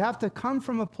from, we have to come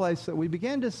from a place that we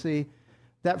begin to see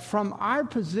that from our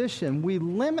position, we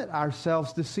limit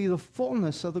ourselves to see the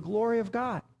fullness of the glory of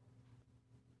God.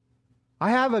 I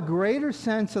have a greater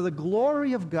sense of the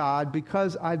glory of God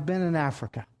because I've been in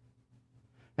Africa.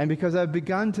 And because I've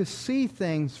begun to see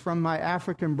things from my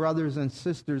African brothers and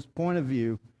sisters' point of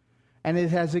view. And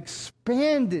it has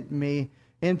expanded me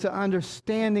into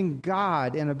understanding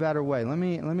God in a better way. Let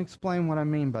me explain what I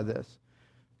mean by this.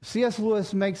 C.S.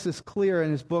 Lewis makes this clear in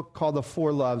his book called The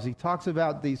Four Loves. He talks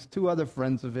about these two other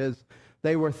friends of his.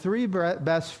 They were three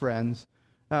best friends.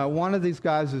 One of these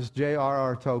guys is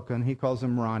J.R.R. Tolkien. He calls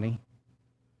him Ronnie.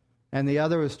 And the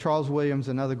other is Charles Williams,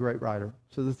 another great writer.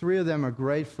 So the three of them are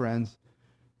great friends.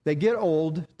 They get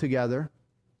old together,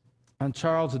 and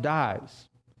Charles dies.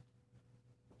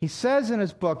 He says in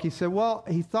his book, he said, well,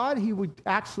 he thought he would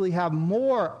actually have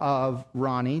more of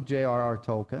Ronnie, J.R.R.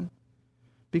 Tolkien,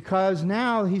 because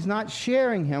now he's not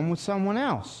sharing him with someone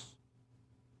else.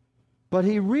 But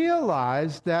he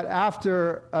realized that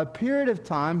after a period of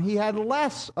time, he had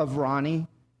less of Ronnie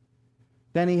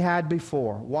than he had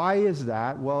before. Why is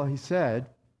that? Well, he said,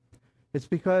 it's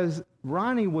because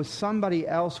Ronnie was somebody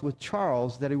else with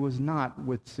Charles that he was not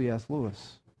with C.S.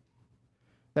 Lewis.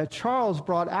 That Charles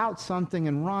brought out something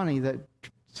in Ronnie that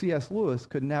C.S. Lewis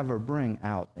could never bring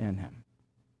out in him.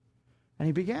 And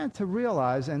he began to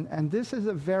realize, and this is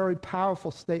a very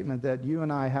powerful statement that you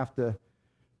and I have to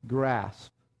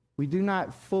grasp. We do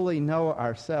not fully know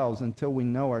ourselves until we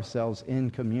know ourselves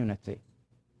in community.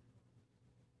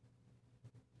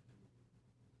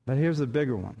 But here's a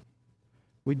bigger one.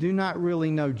 We do not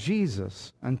really know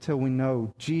Jesus until we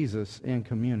know Jesus in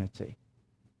community.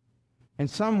 In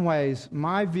some ways,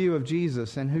 my view of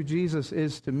Jesus and who Jesus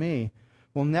is to me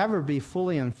will never be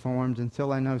fully informed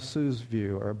until I know Sue's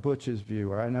view or Butch's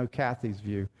view or I know Kathy's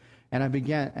view.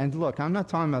 And look, I'm not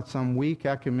talking about some weak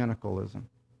ecumenicalism.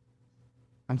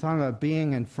 I'm talking about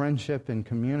being in friendship and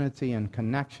community and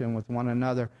connection with one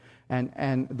another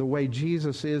and the way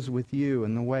Jesus is with you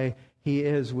and the way he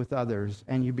is with others.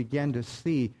 And you begin to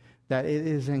see that it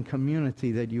is in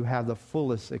community that you have the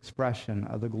fullest expression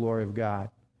of the glory of God.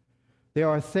 There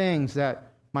are things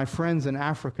that my friends in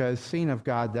Africa have seen of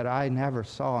God that I never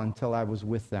saw until I was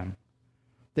with them.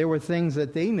 There were things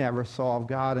that they never saw of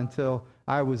God until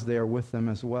I was there with them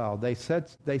as well. They said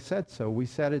so. We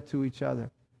said it to each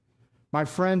other. My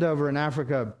friend over in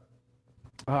Africa,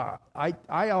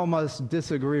 I almost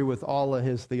disagree with all of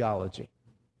his theology.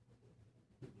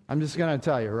 I'm just going to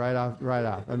tell you right off.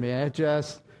 A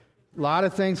lot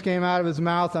of things came out of his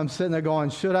mouth. I'm sitting there going,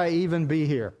 should I even be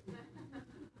here?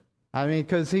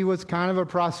 Because he was kind of a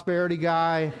prosperity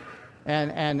guy,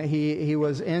 and he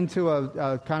was into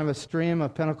a kind of a stream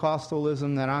of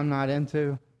Pentecostalism that I'm not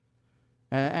into,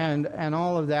 and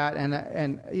all of that,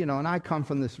 and I come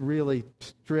from this really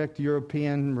strict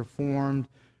European Reformed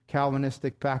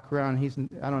Calvinistic background.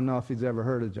 I don't know if he's ever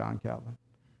heard of John Calvin,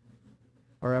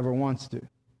 or ever wants to.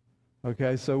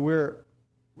 Okay, so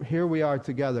here we are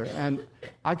together, and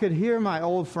I could hear my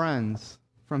old friends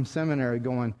from seminary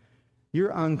going,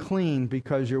 you're unclean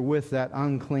because you're with that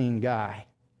unclean guy.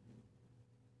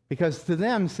 Because to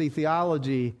them, see,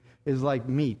 theology is like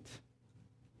meat.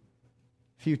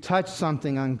 If you touch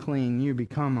something unclean, you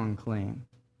become unclean.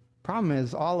 Problem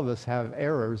is, all of us have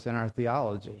errors in our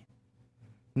theology.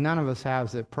 None of us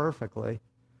has it perfectly.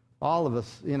 All of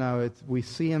us, we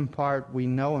see in part, we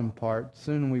know in part.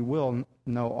 Soon we will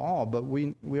know all, but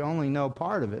we only know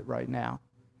part of it right now.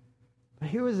 But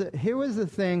here was the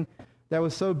thing that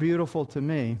was so beautiful to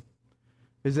me.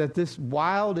 is that this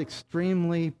wild,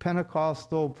 extremely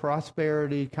Pentecostal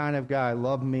prosperity kind of guy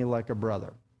loved me like a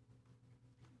brother.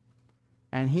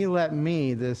 And he let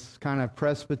me, this kind of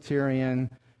Presbyterian,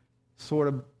 sort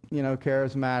of,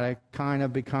 charismatic, kind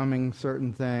of becoming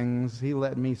certain things, he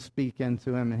let me speak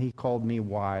into him, and he called me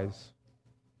wise.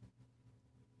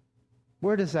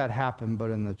 Where does that happen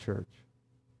but in the church?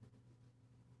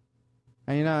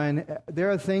 And, and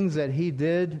there are things that he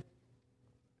did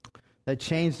that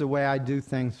changed the way I do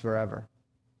things forever.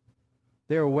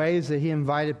 There are ways that he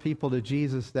invited people to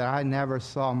Jesus that I never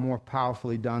saw more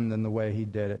powerfully done than the way he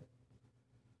did it.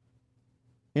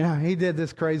 He did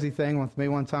this crazy thing with me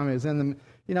one time. He was in the,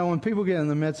 when people get in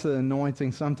the midst of the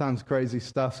anointing, sometimes crazy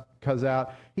stuff comes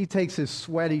out. He takes his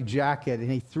sweaty jacket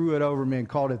and he threw it over me and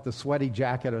called it the sweaty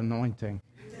jacket anointing.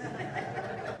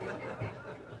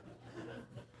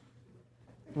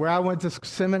 Where I went to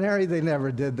seminary, they never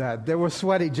did that. There were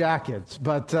sweaty jackets,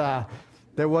 but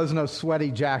there was no sweaty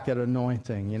jacket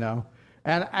anointing,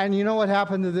 And you know what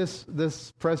happened to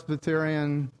this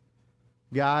Presbyterian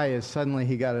guy is suddenly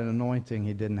he got an anointing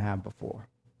he didn't have before.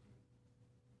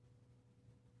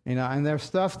 And there's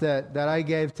stuff that I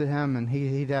gave to him, and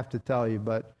he'd have to tell you,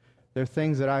 but there are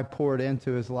things that I poured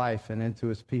into his life and into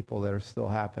his people that are still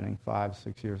happening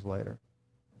 5-6 years later.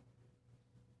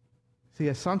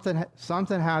 See,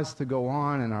 something has to go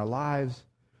on in our lives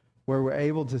where we're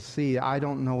able to see, I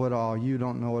don't know it all, you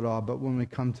don't know it all, but when we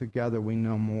come together, we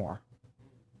know more.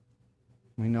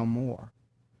 We know more.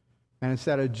 And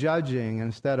instead of judging,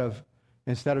 instead of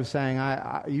saying,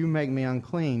 you make me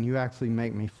unclean, you actually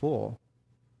make me full.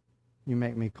 You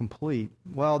make me complete.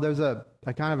 Well, there's a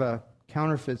kind of a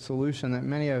counterfeit solution that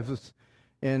many of us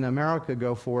in America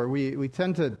go for. We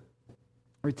tend to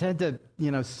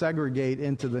segregate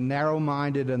into the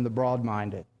narrow-minded and the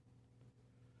broad-minded.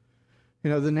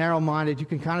 The narrow-minded, you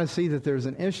can kind of see that there's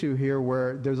an issue here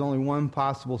where there's only one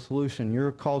possible solution.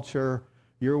 Your culture,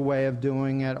 your way of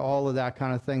doing it, all of that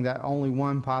kind of thing, that only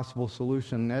one possible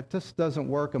solution. That just doesn't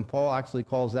work, and Paul actually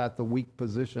calls that the weak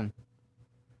position.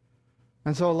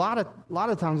 And so a lot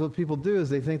of times what people do is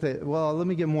they think that, well, let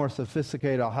me get more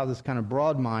sophisticated. I'll have this kind of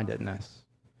broad-mindedness.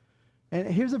 And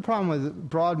here's the problem with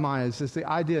broad-mindedness, it's the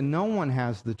idea no one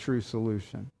has the true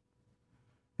solution.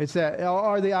 It's that,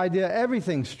 or the idea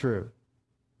everything's true.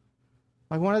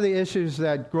 Like one of the issues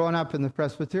that growing up in the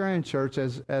Presbyterian church,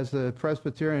 as the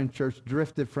Presbyterian church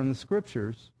drifted from the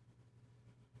Scriptures,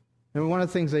 and one of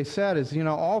the things they said is,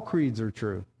 all creeds are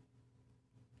true.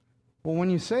 Well,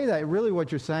 when you say that, really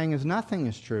what you're saying is nothing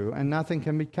is true, and nothing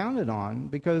can be counted on,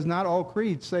 because not all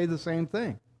creeds say the same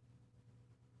thing.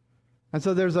 And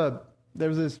so there's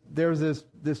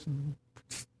this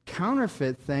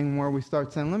counterfeit thing where we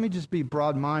start saying, let me just be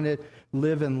broad-minded,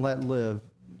 live and let live.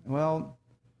 Well,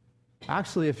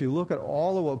 actually, if you look at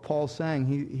all of what Paul's saying,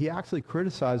 he actually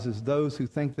criticizes those who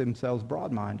think themselves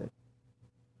broad-minded.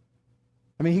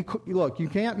 I mean, look, you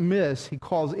can't miss, he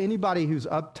calls anybody who's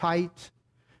uptight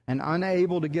and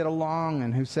unable to get along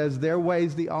and who says their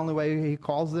way's the only way, he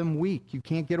calls them weak. You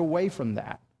can't get away from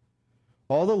that.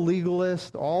 All the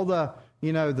legalists, all the,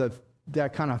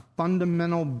 that kind of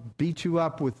fundamental beat you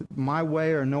up with my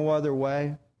way or no other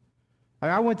way.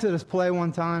 I went to this play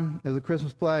one time. It was a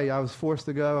Christmas play. I was forced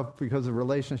to go because of a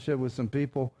relationship with some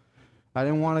people. I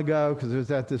didn't want to go because it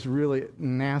was at this really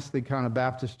nasty kind of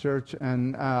Baptist church.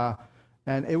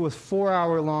 And it was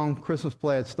 4-hour-long Christmas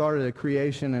play. It started at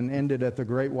creation and ended at the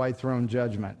Great White Throne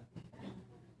Judgment.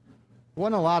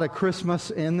 Wasn't a lot of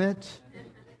Christmas in it.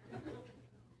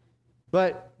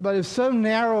 But it's so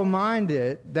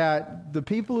narrow-minded that the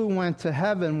people who went to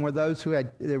heaven were those who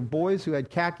had, they were boys who had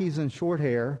khakis and short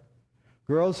hair,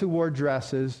 girls who wore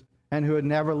dresses, and who had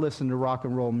never listened to rock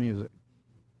and roll music.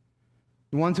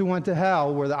 The ones who went to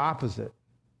hell were the opposite.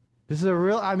 This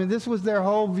was their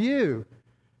whole view.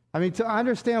 I mean, to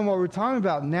understand what we're talking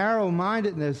about,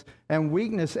 narrow-mindedness and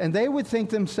weakness, and they would think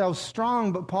themselves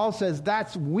strong, but Paul says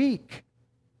that's weak.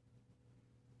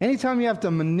 Anytime you have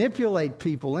to manipulate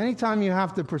people, anytime you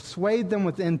have to persuade them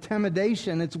with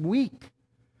intimidation, it's weak.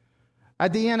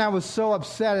 At the end, I was so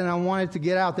upset and I wanted to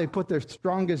get out. They put their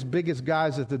strongest, biggest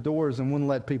guys at the doors and wouldn't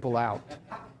let people out.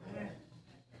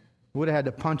 Would have had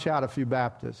to punch out a few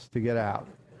Baptists to get out.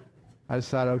 I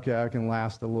decided, okay, I can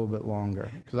last a little bit longer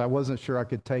because I wasn't sure I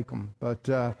could take them.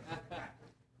 But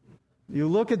you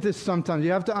look at this sometimes,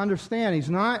 you have to understand,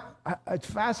 it's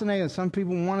fascinating that some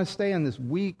people want to stay in this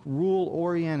weak,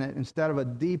 rule-oriented instead of a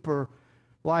deeper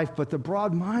life, but the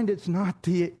broad-minded's not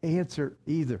the answer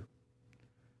either.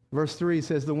 Verse 3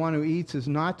 says, the one who eats is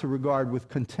not to regard with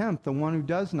contempt the one who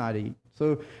does not eat.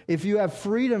 So if you have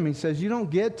freedom, he says, you don't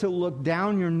get to look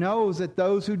down your nose at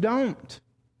those who don't.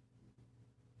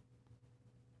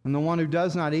 And the one who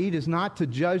does not eat is not to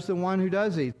judge the one who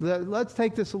does eat. Let's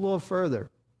take this a little further.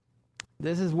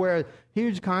 This is where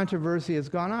huge controversy has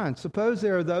gone on. Suppose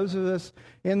there are those of us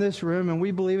in this room and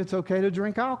we believe it's okay to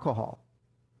drink alcohol.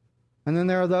 And then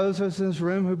there are those of us in this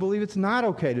room who believe it's not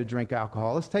okay to drink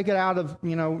alcohol. Let's take it out of,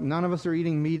 none of us are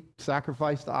eating meat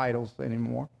sacrificed to idols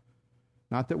anymore.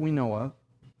 Not that we know of.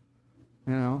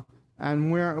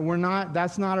 And we're not,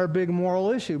 that's not our big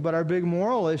moral issue, but our big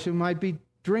moral issue might be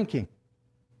drinking.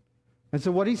 And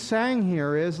so what he's saying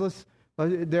here is,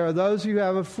 there are those who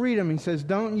have a freedom. He says,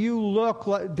 don't you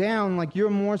look down like you're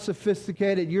more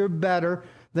sophisticated, you're better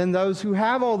than those who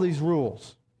have all these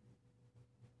rules.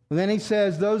 And then he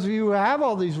says, those of you who have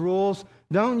all these rules,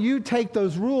 don't you take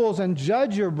those rules and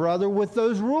judge your brother with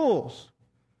those rules.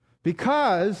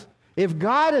 Because if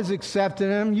God has accepted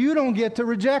him, you don't get to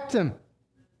reject him.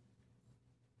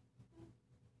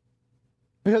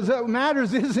 Because what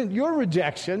matters isn't your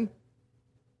rejection,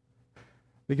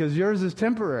 because yours is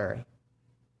temporary,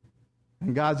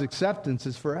 and God's acceptance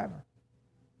is forever.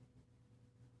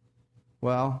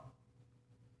 Well,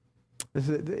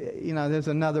 there's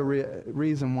another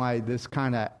reason why this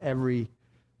kind of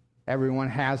everyone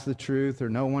has the truth or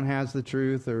no one has the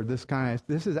truth or it's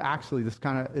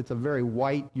a very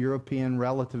white European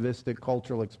relativistic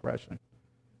cultural expression.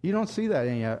 You don't see that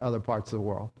in any other parts of the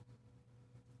world.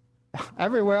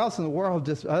 Everywhere else in the world,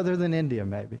 just other than India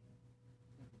maybe.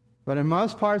 But in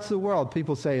most parts of the world,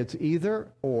 people say it's either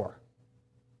or.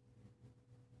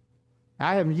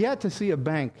 I have yet to see a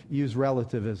bank use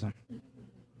relativism.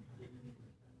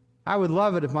 I would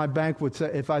love it if my bank would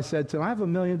say, if I said to them, I have $1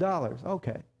 million.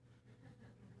 Okay.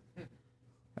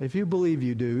 If you believe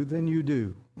you do, then you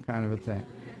do, kind of a thing.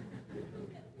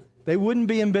 They wouldn't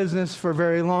be in business for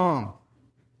very long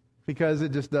because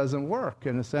it just doesn't work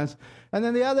in a sense. And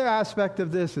then the other aspect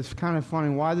of this is kind of funny,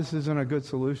 why this isn't a good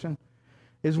solution,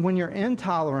 is when you're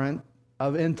intolerant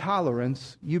of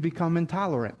intolerance, you become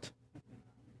intolerant.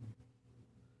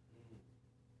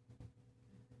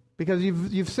 Because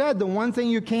you've said the one thing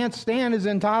you can't stand is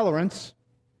intolerance,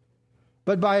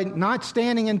 but by not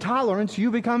standing intolerance, you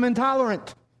become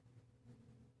intolerant.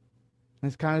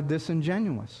 It's kind of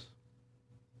disingenuous.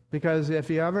 Because if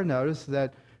you ever notice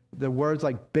that the words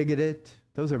like bigoted,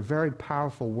 those are very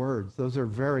powerful words. Those are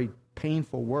very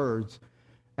painful words.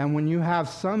 And when you have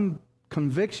some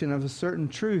conviction of a certain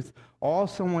truth, all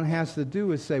someone has to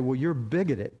do is say, well, you're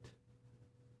bigoted.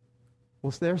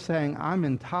 Well, they're saying, I'm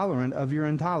intolerant of your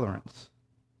intolerance.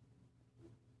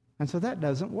 And so that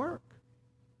doesn't work.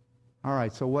 All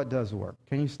right, so what does work?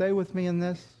 Can you stay with me in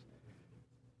this?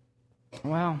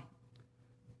 Well,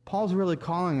 Paul's really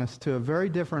calling us to a very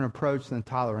different approach than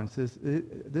tolerance.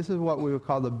 This is what we would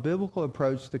call the biblical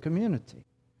approach to community.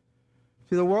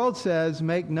 See, the world says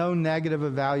make no negative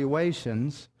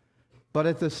evaluations, but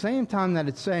at the same time that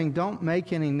it's saying don't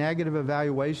make any negative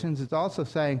evaluations, it's also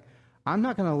saying I'm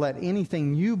not going to let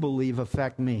anything you believe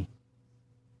affect me.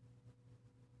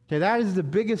 Okay, that is the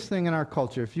biggest thing in our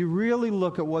culture. If you really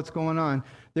look at what's going on,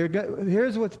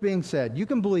 here's what's being said. You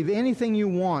can believe anything you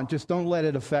want, just don't let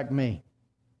it affect me.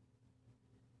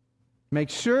 Make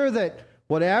sure that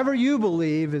whatever you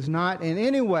believe is not in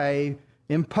any way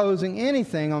imposing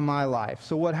anything on my life.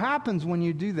 So what happens when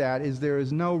you do that is there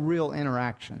is no real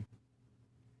interaction.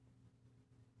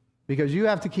 Because you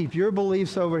have to keep your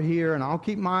beliefs over here and I'll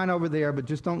keep mine over there, but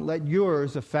just don't let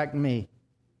yours affect me.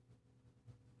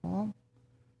 Well,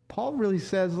 Paul really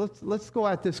says, let's go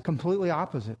at this completely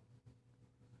opposite.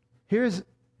 Here's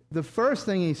the first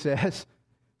thing he says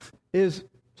is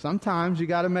sometimes you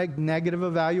got to make negative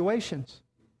evaluations.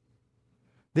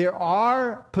 There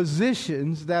are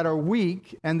positions that are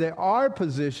weak and there are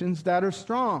positions that are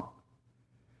strong.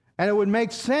 And it would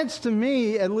make sense to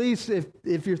me, at least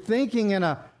if you're thinking in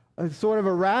a sort of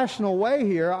a rational way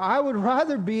here, I would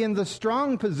rather be in the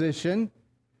strong position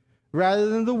rather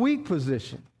than the weak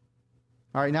position.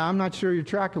 All right, now I'm not sure you're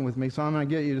tracking with me, so I'm going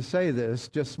to get you to say this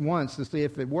just once to see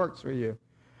if it works for you.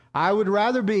 I would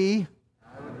rather be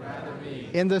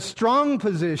in the strong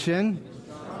position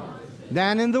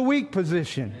than in the weak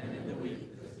position.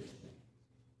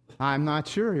 I'm not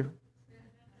sure.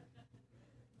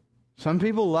 Some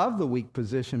people love the weak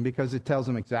position because it tells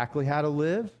them exactly how to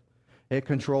live. It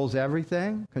controls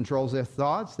everything, controls their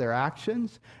thoughts, their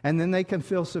actions, and then they can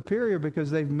feel superior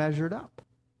because they've measured up.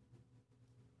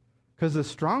 Because the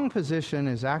strong position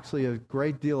is actually a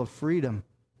great deal of freedom,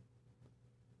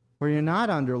 where you're not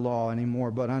under law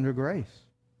anymore, but under grace.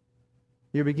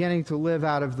 You're beginning to live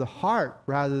out of the heart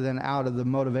rather than out of the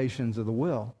motivations of the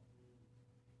will.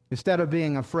 Instead of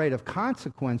being afraid of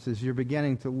consequences, you're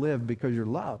beginning to live because you're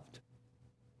loved.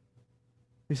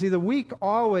 You see, the weak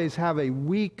always have a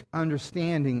weak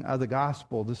understanding of the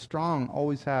gospel. The strong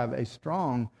always have a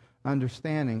strong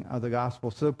understanding of the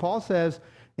gospel. So Paul says,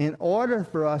 in order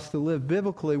for us to live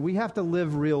biblically, we have to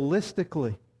live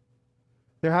realistically.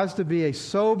 There has to be a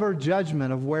sober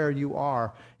judgment of where you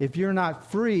are. If you're not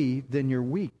free, then you're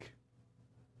weak.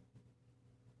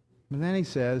 And then he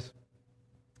says,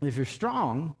 if you're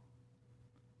strong,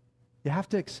 you have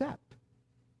to accept.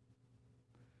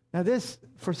 Now this,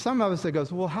 for some of us, it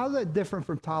goes, well, how is that different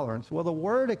from tolerance? Well, the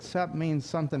word accept means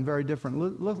something very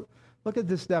different. Look at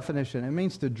this definition. It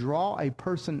means to draw a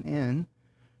person in,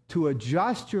 to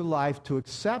adjust your life, to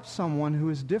accept someone who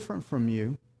is different from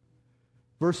you.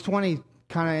 Verse 20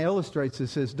 kind of illustrates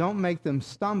this. It says, don't make them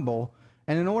stumble.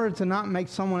 And in order to not make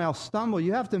someone else stumble,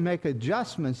 you have to make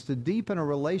adjustments to deepen a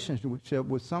relationship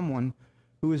with someone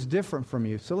who is different from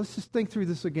you. So let's just think through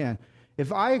this again.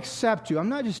 If I accept you, I'm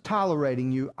not just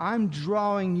tolerating you, I'm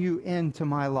drawing you into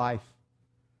my life.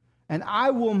 And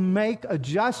I will make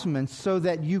adjustments so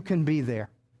that you can be there.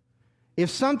 If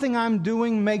something I'm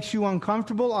doing makes you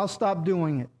uncomfortable, I'll stop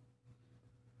doing it.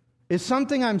 If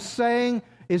something I'm saying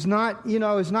is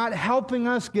not helping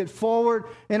us get forward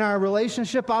in our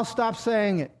relationship, I'll stop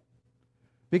saying it.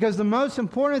 Because the most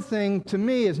important thing to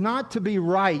me is not to be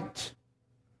right,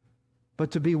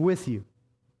 but to be with you.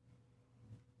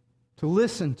 To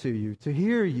listen to you, to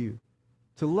hear you,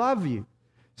 to love you.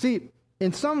 See,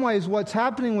 in some ways, what's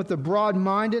happening with the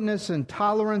broad-mindedness and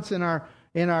tolerance in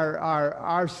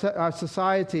our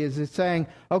society is it's saying,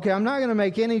 okay, I'm not going to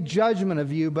make any judgment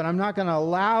of you, but I'm not going to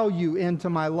allow you into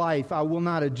my life. I will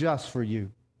not adjust for you.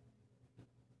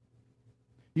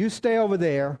 You stay over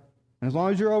there, and as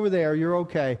long as you're over there, you're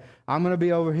okay. I'm going to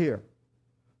be over here.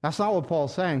 That's not what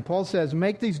Paul's saying. Paul says,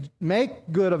 make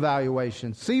good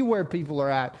evaluations. See where people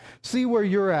are at. See where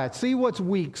you're at. See what's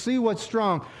weak. See what's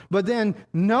strong. But then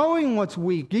knowing what's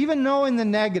weak, even knowing the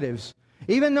negatives,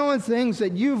 even knowing things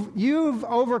that you've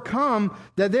overcome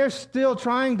that they're still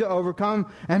trying to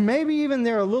overcome, and maybe even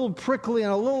they're a little prickly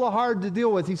and a little hard to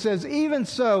deal with. He says, even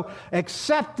so,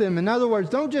 accept them. In other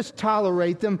words, don't just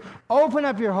tolerate them. Open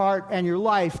up your heart and your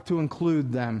life to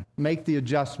include them. Make the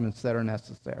adjustments that are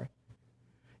necessary.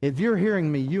 If you're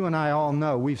hearing me, you and I all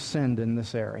know we've sinned in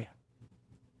this area.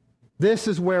 This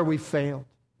is where we failed.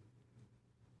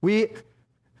 We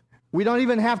don't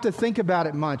even have to think about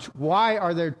it much. Why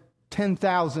are there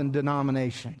 10,000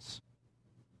 denominations?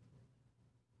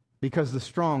 Because the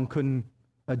strong couldn't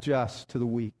adjust to the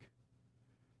weak.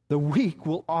 The weak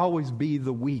will always be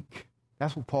the weak.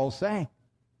 That's what Paul's saying.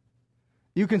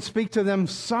 You can speak to them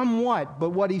somewhat, but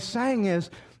what he's saying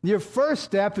is, your first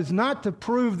step is not to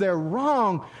prove they're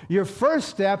wrong. Your first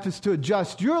step is to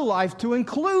adjust your life to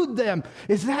include them.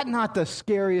 Is that not the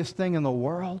scariest thing in the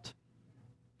world?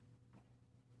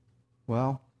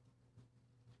 Well,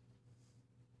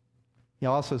 he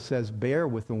also says, bear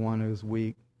with the one who is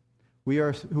weak. We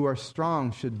who are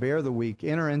strong should bear the weak.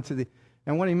 Enter into the...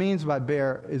 And what he means by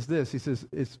bear is this. He says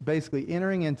it's basically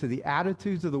entering into the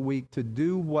attitudes of the weak to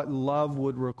do what love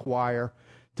would require,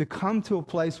 to come to a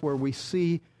place where we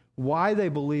see why they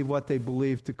believe what they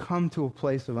believe, to come to a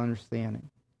place of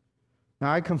understanding.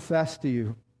 Now, I confess to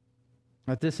you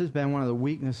that this has been one of the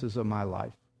weaknesses of my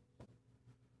life.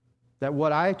 That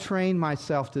what I trained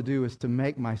myself to do is to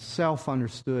make myself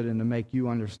understood and to make you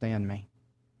understand me.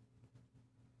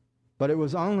 But it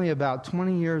was only about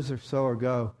 20 years or so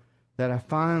ago that I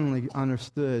finally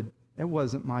understood it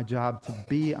wasn't my job to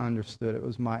be understood. It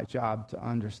was my job to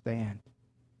understand.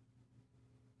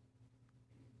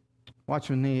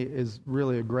 Watchman Nee is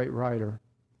really a great writer.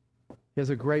 He has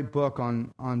a great book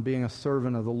on being a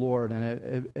servant of the Lord, and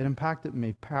it impacted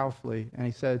me powerfully. And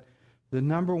he said, the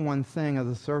number one thing of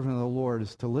the servant of the Lord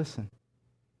is to listen.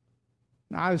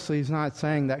 Now, obviously, he's not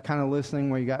saying that kind of listening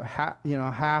where you got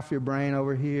half your brain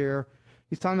over here.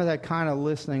 He's talking about that kind of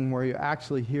listening where you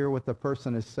actually hear what the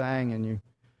person is saying and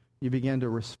you begin to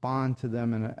respond to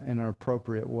them in an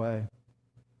appropriate way.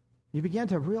 You begin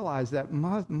to realize that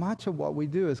much of what we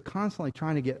do is constantly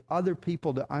trying to get other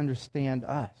people to understand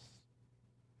us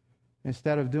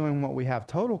instead of doing what we have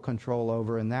total control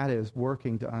over, and that is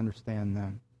working to understand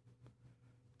them.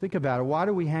 Think about it. Why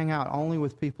do we hang out only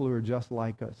with people who are just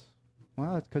like us?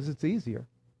 Well, it's because it's easier.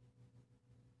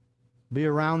 Be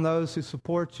around those who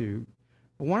support you.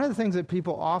 One of the things that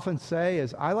people often say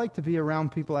is, I like to be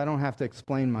around people I don't have to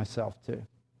explain myself to.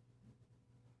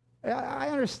 I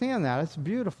understand that. It's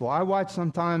beautiful. I watch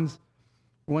sometimes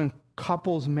when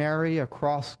couples marry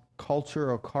across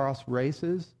culture, across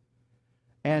races,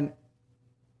 and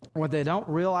what they don't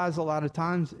realize a lot of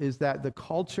times is that the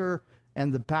culture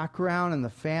and the background and the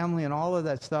family and all of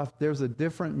that stuff, there's a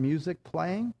different music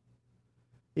playing.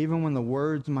 even when the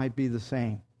words might be the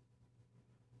same.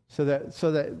 So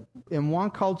that in one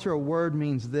culture a word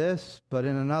means this, but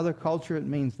in another culture it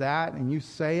means that, and you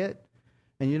say it,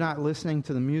 and you're not listening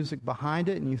to the music behind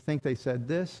it, and you think they said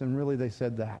this, and really they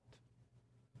said that.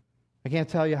 I can't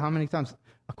tell you how many times.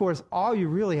 Of course, all you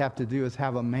really have to do is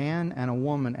have a man and a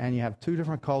woman, and you have two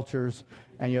different cultures,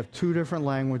 and you have two different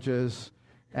languages,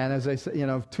 and as they say,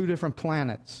 two different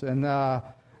planets, and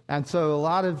so a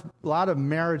lot of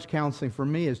marriage counseling for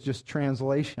me is just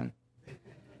translation.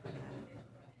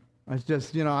 It's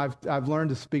just I've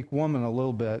learned to speak woman a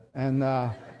little bit, and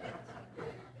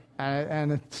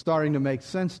it's starting to make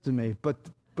sense to me. But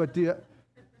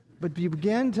you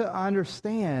begin to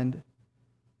understand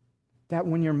that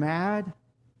when you're mad,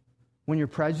 when you're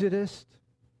prejudiced,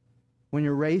 when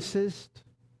you're racist,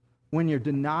 when you're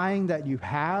denying that you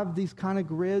have these kind of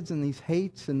grids and these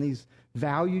hates and these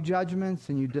value judgments,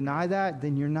 and you deny that,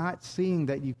 then you're not seeing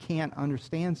that you can't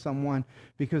understand someone,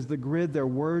 because the grid their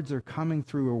words are coming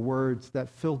through are words that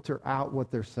filter out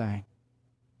what they're saying.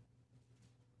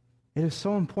 It is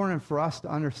so important for us to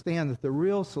understand that the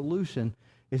real solution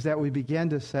is that we begin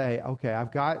to say, okay,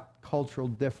 I've got cultural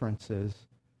differences,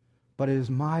 but it is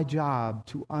my job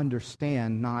to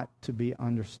understand, not to be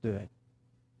understood.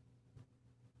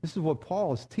 This is what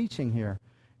Paul is teaching here.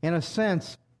 In a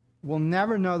sense, we'll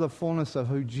never know the fullness of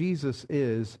who Jesus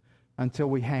is until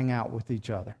we hang out with each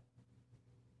other.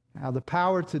 Now, the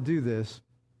power to do this,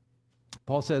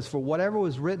 Paul says, for whatever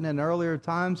was written in earlier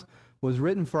times was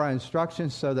written for our instruction,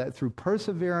 so that through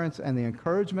perseverance and the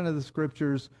encouragement of the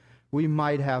Scriptures, we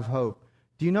might have hope.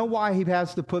 Do you know why he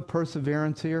has to put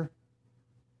perseverance here?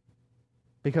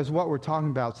 Because what we're talking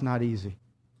about is not easy.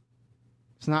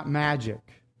 It's not magic.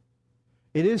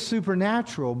 It is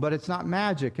supernatural, but it's not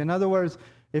magic. In other words,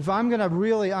 if I'm going to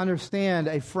really understand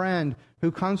a friend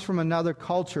who comes from another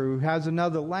culture, who has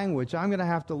another language, I'm going to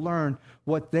have to learn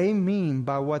what they mean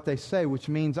by what they say, which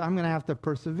means I'm going to have to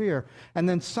persevere. And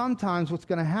then sometimes what's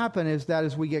going to happen is that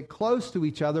as we get close to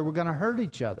each other, we're going to hurt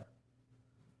each other.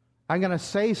 I'm going to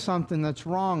say something that's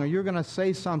wrong, or you're going to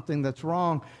say something that's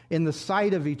wrong in the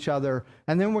sight of each other.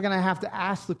 And then we're going to have to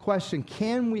ask the question,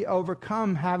 can we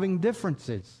overcome having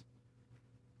differences?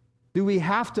 Do we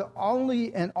have to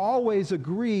only and always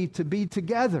agree to be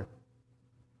together?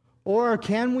 Or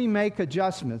can we make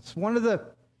adjustments? One of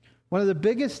the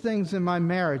biggest things in my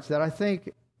marriage that I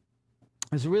think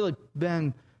has really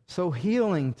been so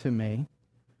healing to me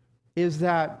is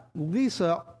that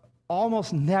Lisa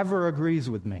almost never agrees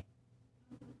with me.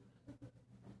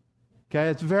 Okay,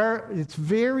 it's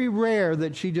very rare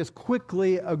that she just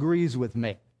quickly agrees with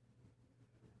me.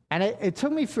 And it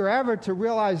took me forever to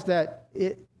realize that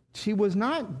she was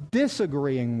not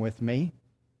disagreeing with me.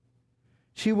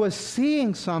 She was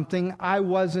seeing something I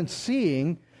wasn't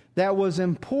seeing that was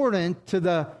important to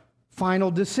the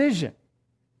final decision.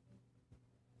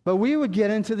 But we would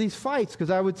get into these fights because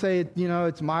I would say,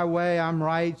 it's my way, I'm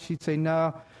right. She'd say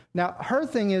no. Now, her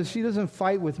thing is she doesn't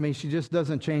fight with me. She just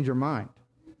doesn't change her mind.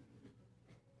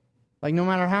 Like no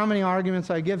matter how many arguments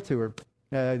I give to her,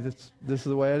 this is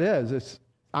the way it is.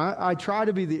 I try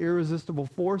to be the irresistible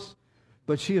force,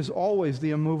 but she is always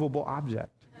the immovable object.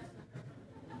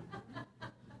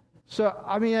 So,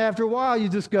 after a while, you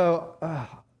just go,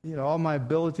 all my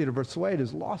ability to persuade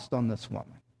is lost on this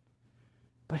woman.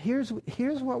 But here's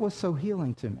what was so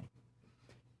healing to me.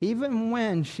 Even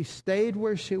when she stayed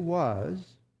where she was,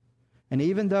 and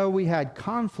even though we had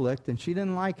conflict and she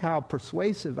didn't like how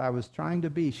persuasive I was trying to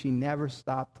be, she never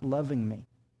stopped loving me.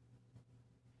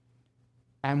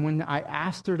 And when I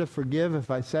asked her to forgive if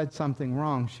I said something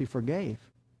wrong, she forgave.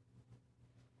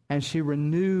 And she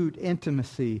renewed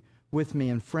intimacy with me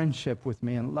and friendship with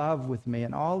me and love with me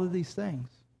and all of these things.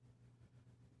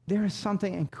 There is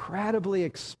something incredibly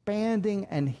expanding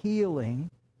and healing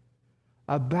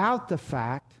about the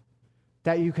fact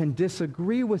that you can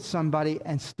disagree with somebody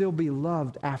and still be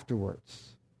loved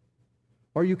afterwards.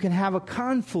 Or you can have a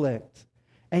conflict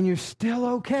and you're still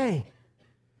okay.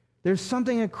 There's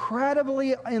something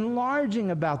incredibly enlarging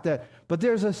about that. But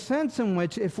there's a sense in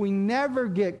which if we never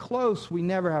get close, we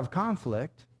never have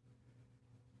conflict.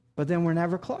 But then we're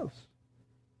never close.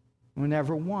 We're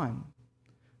never one.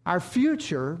 Our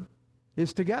future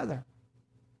is together.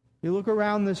 You look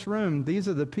around this room, these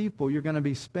are the people you're going to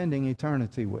be spending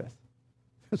eternity with.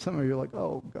 Some of you are like,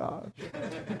 oh, gosh.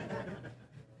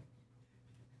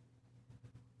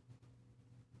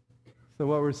 So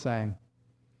what we're saying,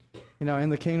 in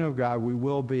the kingdom of God, we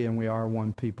will be and we are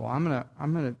one people. I'm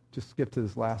gonna just skip to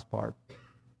this last part.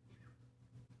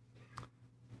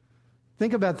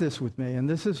 Think about this with me, and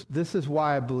this is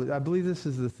why I believe this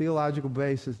is the theological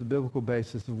basis, the biblical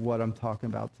basis of what I'm talking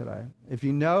about today. If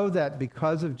you know that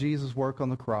because of Jesus' work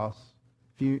on the cross,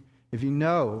 if you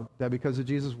know that because of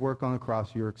Jesus' work on the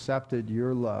cross, you're accepted,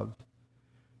 you're loved,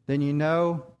 then you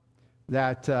know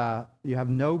that you have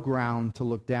no ground to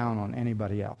look down on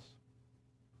anybody else.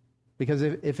 Because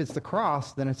if it's the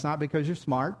cross, then it's not because you're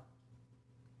smart,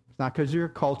 it's not because of your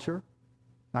culture,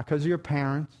 not because of your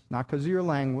parents, not because of your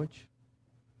language.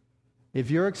 If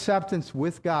your acceptance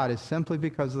with God is simply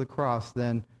because of the cross,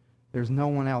 then there's no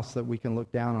one else that we can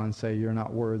look down on and say you're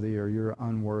not worthy or you're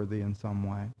unworthy in some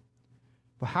way.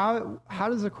 But how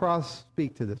does the cross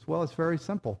speak to this? Well, it's very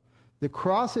simple. The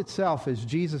cross itself is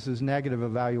Jesus' negative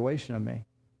evaluation of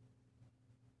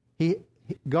me.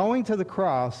 Going to the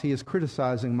cross, he is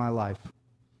criticizing my life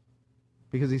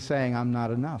because he's saying I'm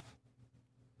not enough.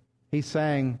 He's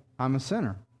saying I'm a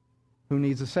sinner who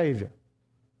needs a Savior.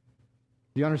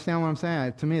 Do you understand what I'm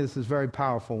saying? To me, this is very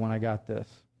powerful when I got this.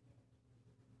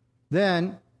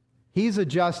 Then, he's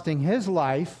adjusting his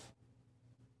life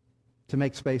to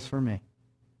make space for me.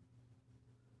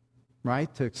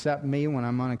 Right? To accept me when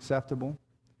I'm unacceptable.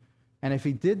 And if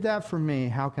he did that for me,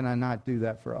 how can I not do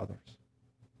that for others?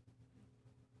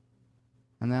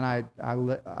 And then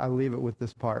I leave it with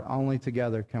this part. Only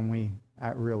together can we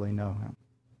really know him.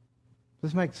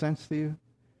 Does this make sense to you?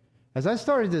 As I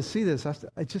started to see this,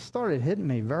 it just started hitting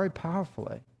me very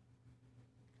powerfully.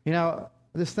 You know,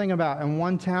 this thing about in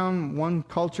one town, one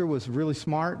culture was really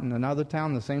smart, and another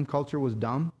town, the same culture was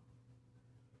dumb.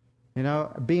 You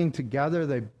know, being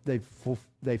together,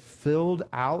 they filled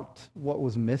out what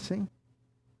was missing.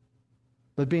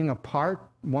 But being apart,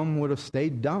 one would have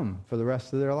stayed dumb for the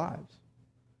rest of their lives.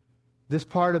 This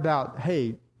part about,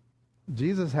 hey,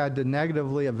 Jesus had to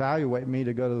negatively evaluate me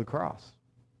to go to the cross.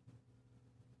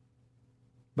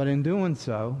 But in doing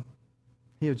so,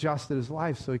 he adjusted his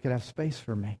life so he could have space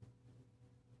for me.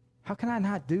 How can I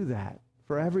not do that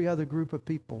for every other group of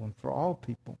people and for all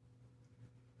people?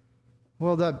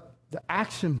 Well, the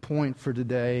action point for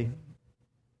today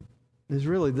is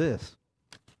really this.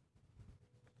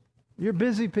 You're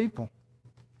busy people.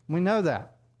 We know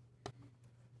that.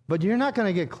 But you're not going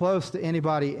to get close to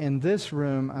anybody in this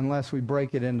room unless we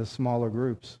break it into smaller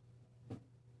groups.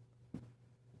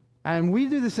 And we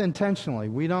do this intentionally.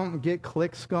 We don't get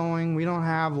cliques going. We don't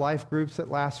have life groups that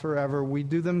last forever. We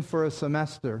do them for a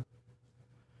semester.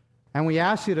 And we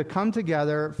ask you to come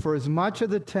together for as much of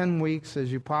the 10 weeks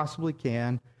as you possibly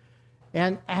can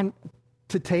and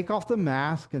to take off the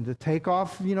mask and to take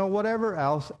off, whatever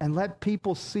else and let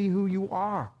people see who you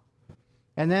are.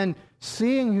 And then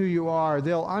seeing who you are,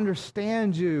 they'll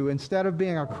understand you. Instead of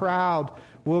being a crowd,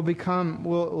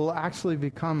 we'll actually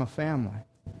become a family.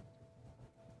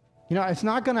 It's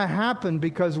not going to happen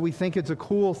because we think it's a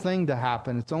cool thing to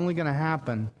happen. It's only going to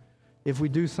happen if we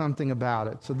do something about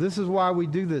it. So this is why we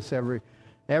do this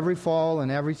every fall and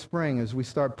every spring, as we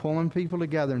start pulling people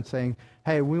together and saying,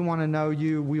 hey, we want to know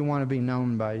you. We want to be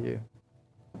known by you.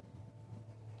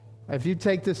 If you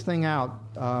take this thing out,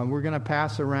 we're going to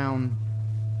pass around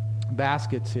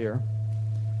baskets here.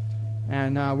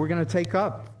 And we're going to take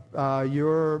up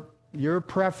your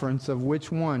preference of which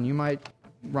one.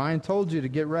 Ryan told you to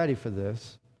get ready for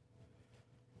this.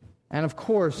 And of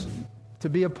course, to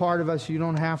be a part of us, you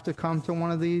don't have to come to one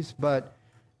of these, but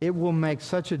it will make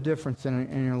such a difference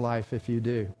in your life if you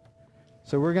do.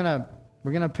 So we're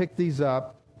gonna pick these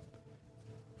up.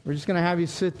 We're just gonna have you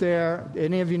sit there.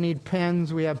 Any of you need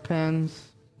pens? We have pens.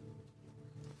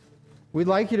 We'd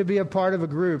like you to be a part of a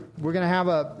group. We're gonna have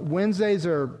Wednesdays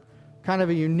are kind of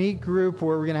a unique group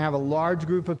where we're gonna have a large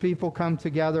group of people come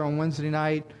together on Wednesday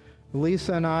night.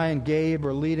 Lisa and I and Gabe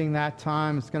are leading that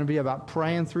time. It's going to be about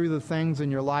praying through the things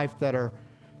in your life that are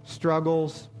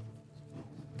struggles.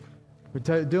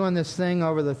 We're doing this thing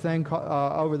over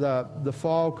the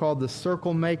fall called the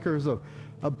Circle Makers,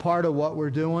 a part of what we're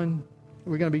doing.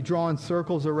 We're going to be drawing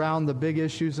circles around the big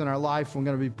issues in our life. We're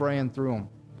going to be praying through them.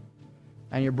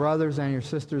 And your brothers and your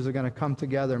sisters are going to come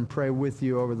together and pray with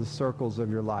you over the circles of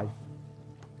your life.